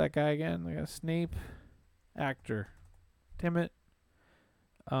 What's that guy again? Like a Snape actor. Damn it.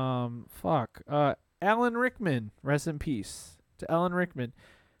 Alan Rickman. Rest in peace to Alan Rickman.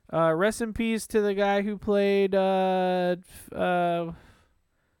 Rest in peace to the guy who played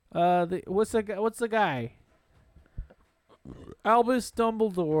what's the guy? Albus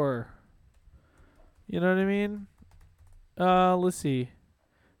Dumbledore. You know what I mean? Let's see.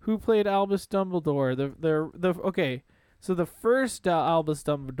 Who played Albus Dumbledore? Okay. So the first Albus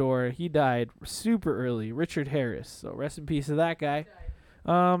Dumbledore, he died super early. Richard Harris. So rest in peace to that guy.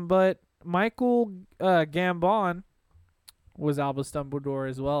 But Michael Gambon was Albus Dumbledore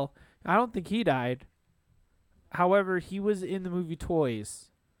as well. I don't think he died. However, he was in the movie Toys,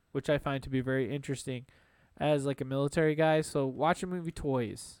 which I find to be very interesting as like a military guy. So watch the movie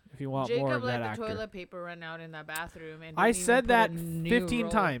Toys if you want more of that Jacob let actor. the toilet paper run out in that bathroom. And I didn't even said put that a new 15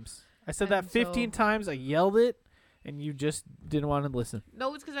 roll. times. I said that And 15 so- times. I yelled it, and you just didn't want to listen.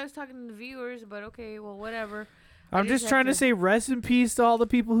 No, it's because I was talking to the viewers, but okay, well, whatever. I'm just just have trying to to- say rest in peace to all the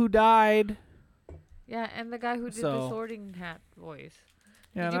people who died. Yeah, and the guy who did the So- sorting hat voice.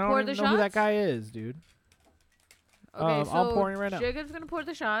 Yeah, Did and you I pour don't the even know who that shots? guy is, dude. Okay, so I'm pouring right now. Jacob's gonna pour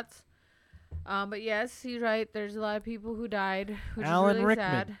the shots. But yes, he's right. There's a lot of people who died, which Alan is really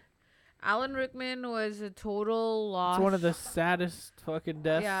Rickman. sad. Alan Rickman was a total loss. It's one of the saddest fucking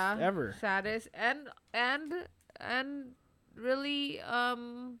deaths yeah, ever. saddest and really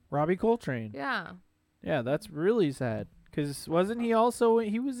Robbie Coltrane. yeah. Yeah, that's really sad. Cause wasn't he also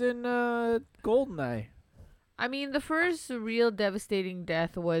he was in Goldeneye? I mean, the first real devastating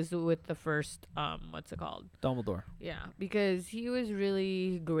death was with the first what's it called? Dumbledore. Yeah, because he was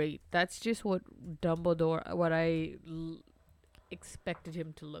really great. That's just what what I expected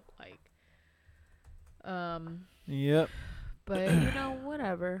him to look like. Yep. But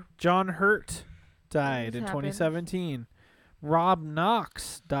whatever. John Hurt died Things in happen. 2017. Rob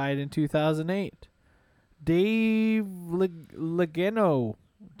Knox died in 2008. Dave Legeno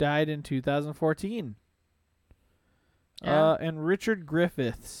died in 2014. Yeah. And Richard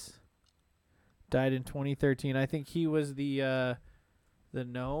Griffiths died in 2013. I think he was the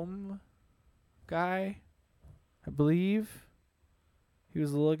gnome guy. I believe he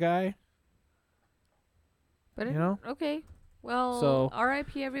was the little guy. But You know? okay. Well, So,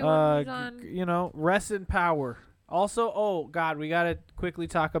 R.I.P. everyone who's on. Rest in power. Also, oh God, we gotta quickly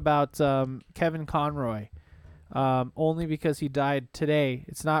talk about Kevin Conroy. Only because he died today.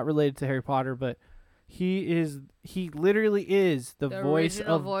 It's not related to Harry Potter, but he literally is the voice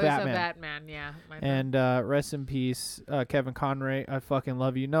original of voice Batman. of Batman. Yeah. my bad. And rest in peace, Kevin Conroy. I fucking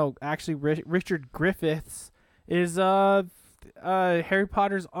love you. No, actually, Richard Griffiths is Harry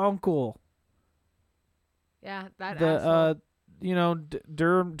Potter's uncle. yeah, that The asshole.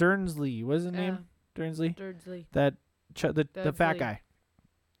 Durnsley. What's his name? Durnsley. Durdsley. That the fat Dudsley. guy.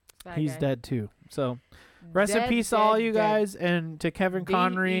 That He's guy. dead too. So rest in Dead, peace to all dead, you dead. guys, and to Kevin They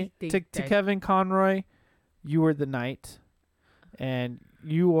Conroy. eat, they To dead. Kevin Conroy, you were the knight, and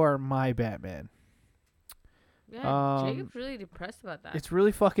you are my Batman. Yeah, Jacob's really depressed about that. It's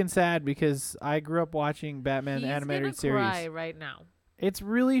really fucking sad because I grew up watching Batman He's the animated gonna series. cry right now. It's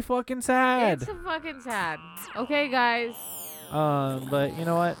really fucking sad. It's fucking sad. Okay, guys. But you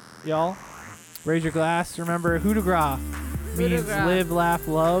know what, y'all? Raise your glass. Remember, Coup de grace means Gras. live, laugh,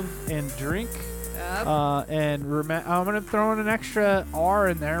 love, and drink. Yep. And I'm gonna throw in an extra R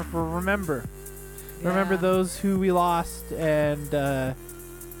in there for remember. Remember Yeah. those who we lost, and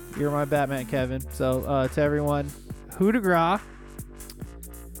you're my Batman, Kevin. So to everyone, Coup de grace.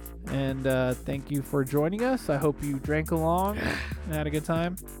 And thank you for joining us. I hope you drank along and had a good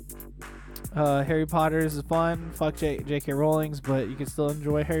time. Harry Potter is fun. Fuck J.K. Rowling's, but you can still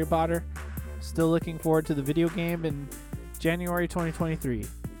enjoy Harry Potter. Still looking forward to the video game in January 2023.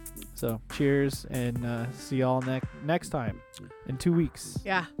 So cheers, and see y'all next time in 2 weeks.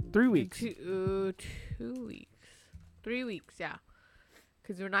 Yeah. 3 weeks. 2 weeks. 3 weeks, yeah.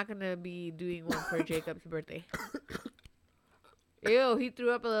 Because we're not going to be doing one for Jacob's birthday. Ew, he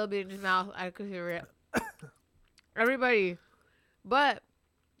threw up a little bit in his mouth. I could hear it. Everybody. But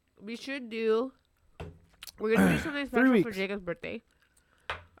we should do... We're going to do something special for weeks. Jacob's birthday.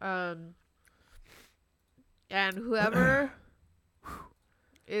 And whoever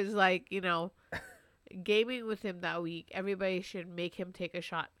is like, gaming with him that week, everybody should make him take a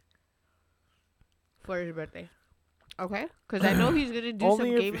shot for his birthday. Okay? Because I know he's going to do Only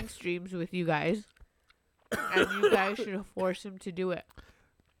some if- gaming streams with you guys. and you guys should force him to do it.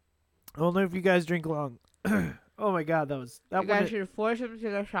 I don't know if you guys drink long. Oh my God, that You guys should force him to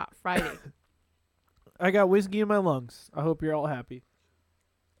take a shot Friday. I got whiskey in my lungs. I hope you're all happy.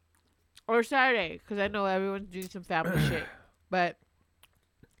 Or Saturday, because I know everyone's doing some family shit. But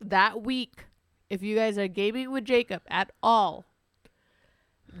that week, if you guys are gaming with Jacob at all,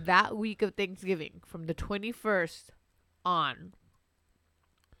 that week of Thanksgiving, from the 21st on,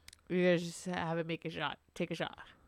 you guys just have him make a shot. Take a shot.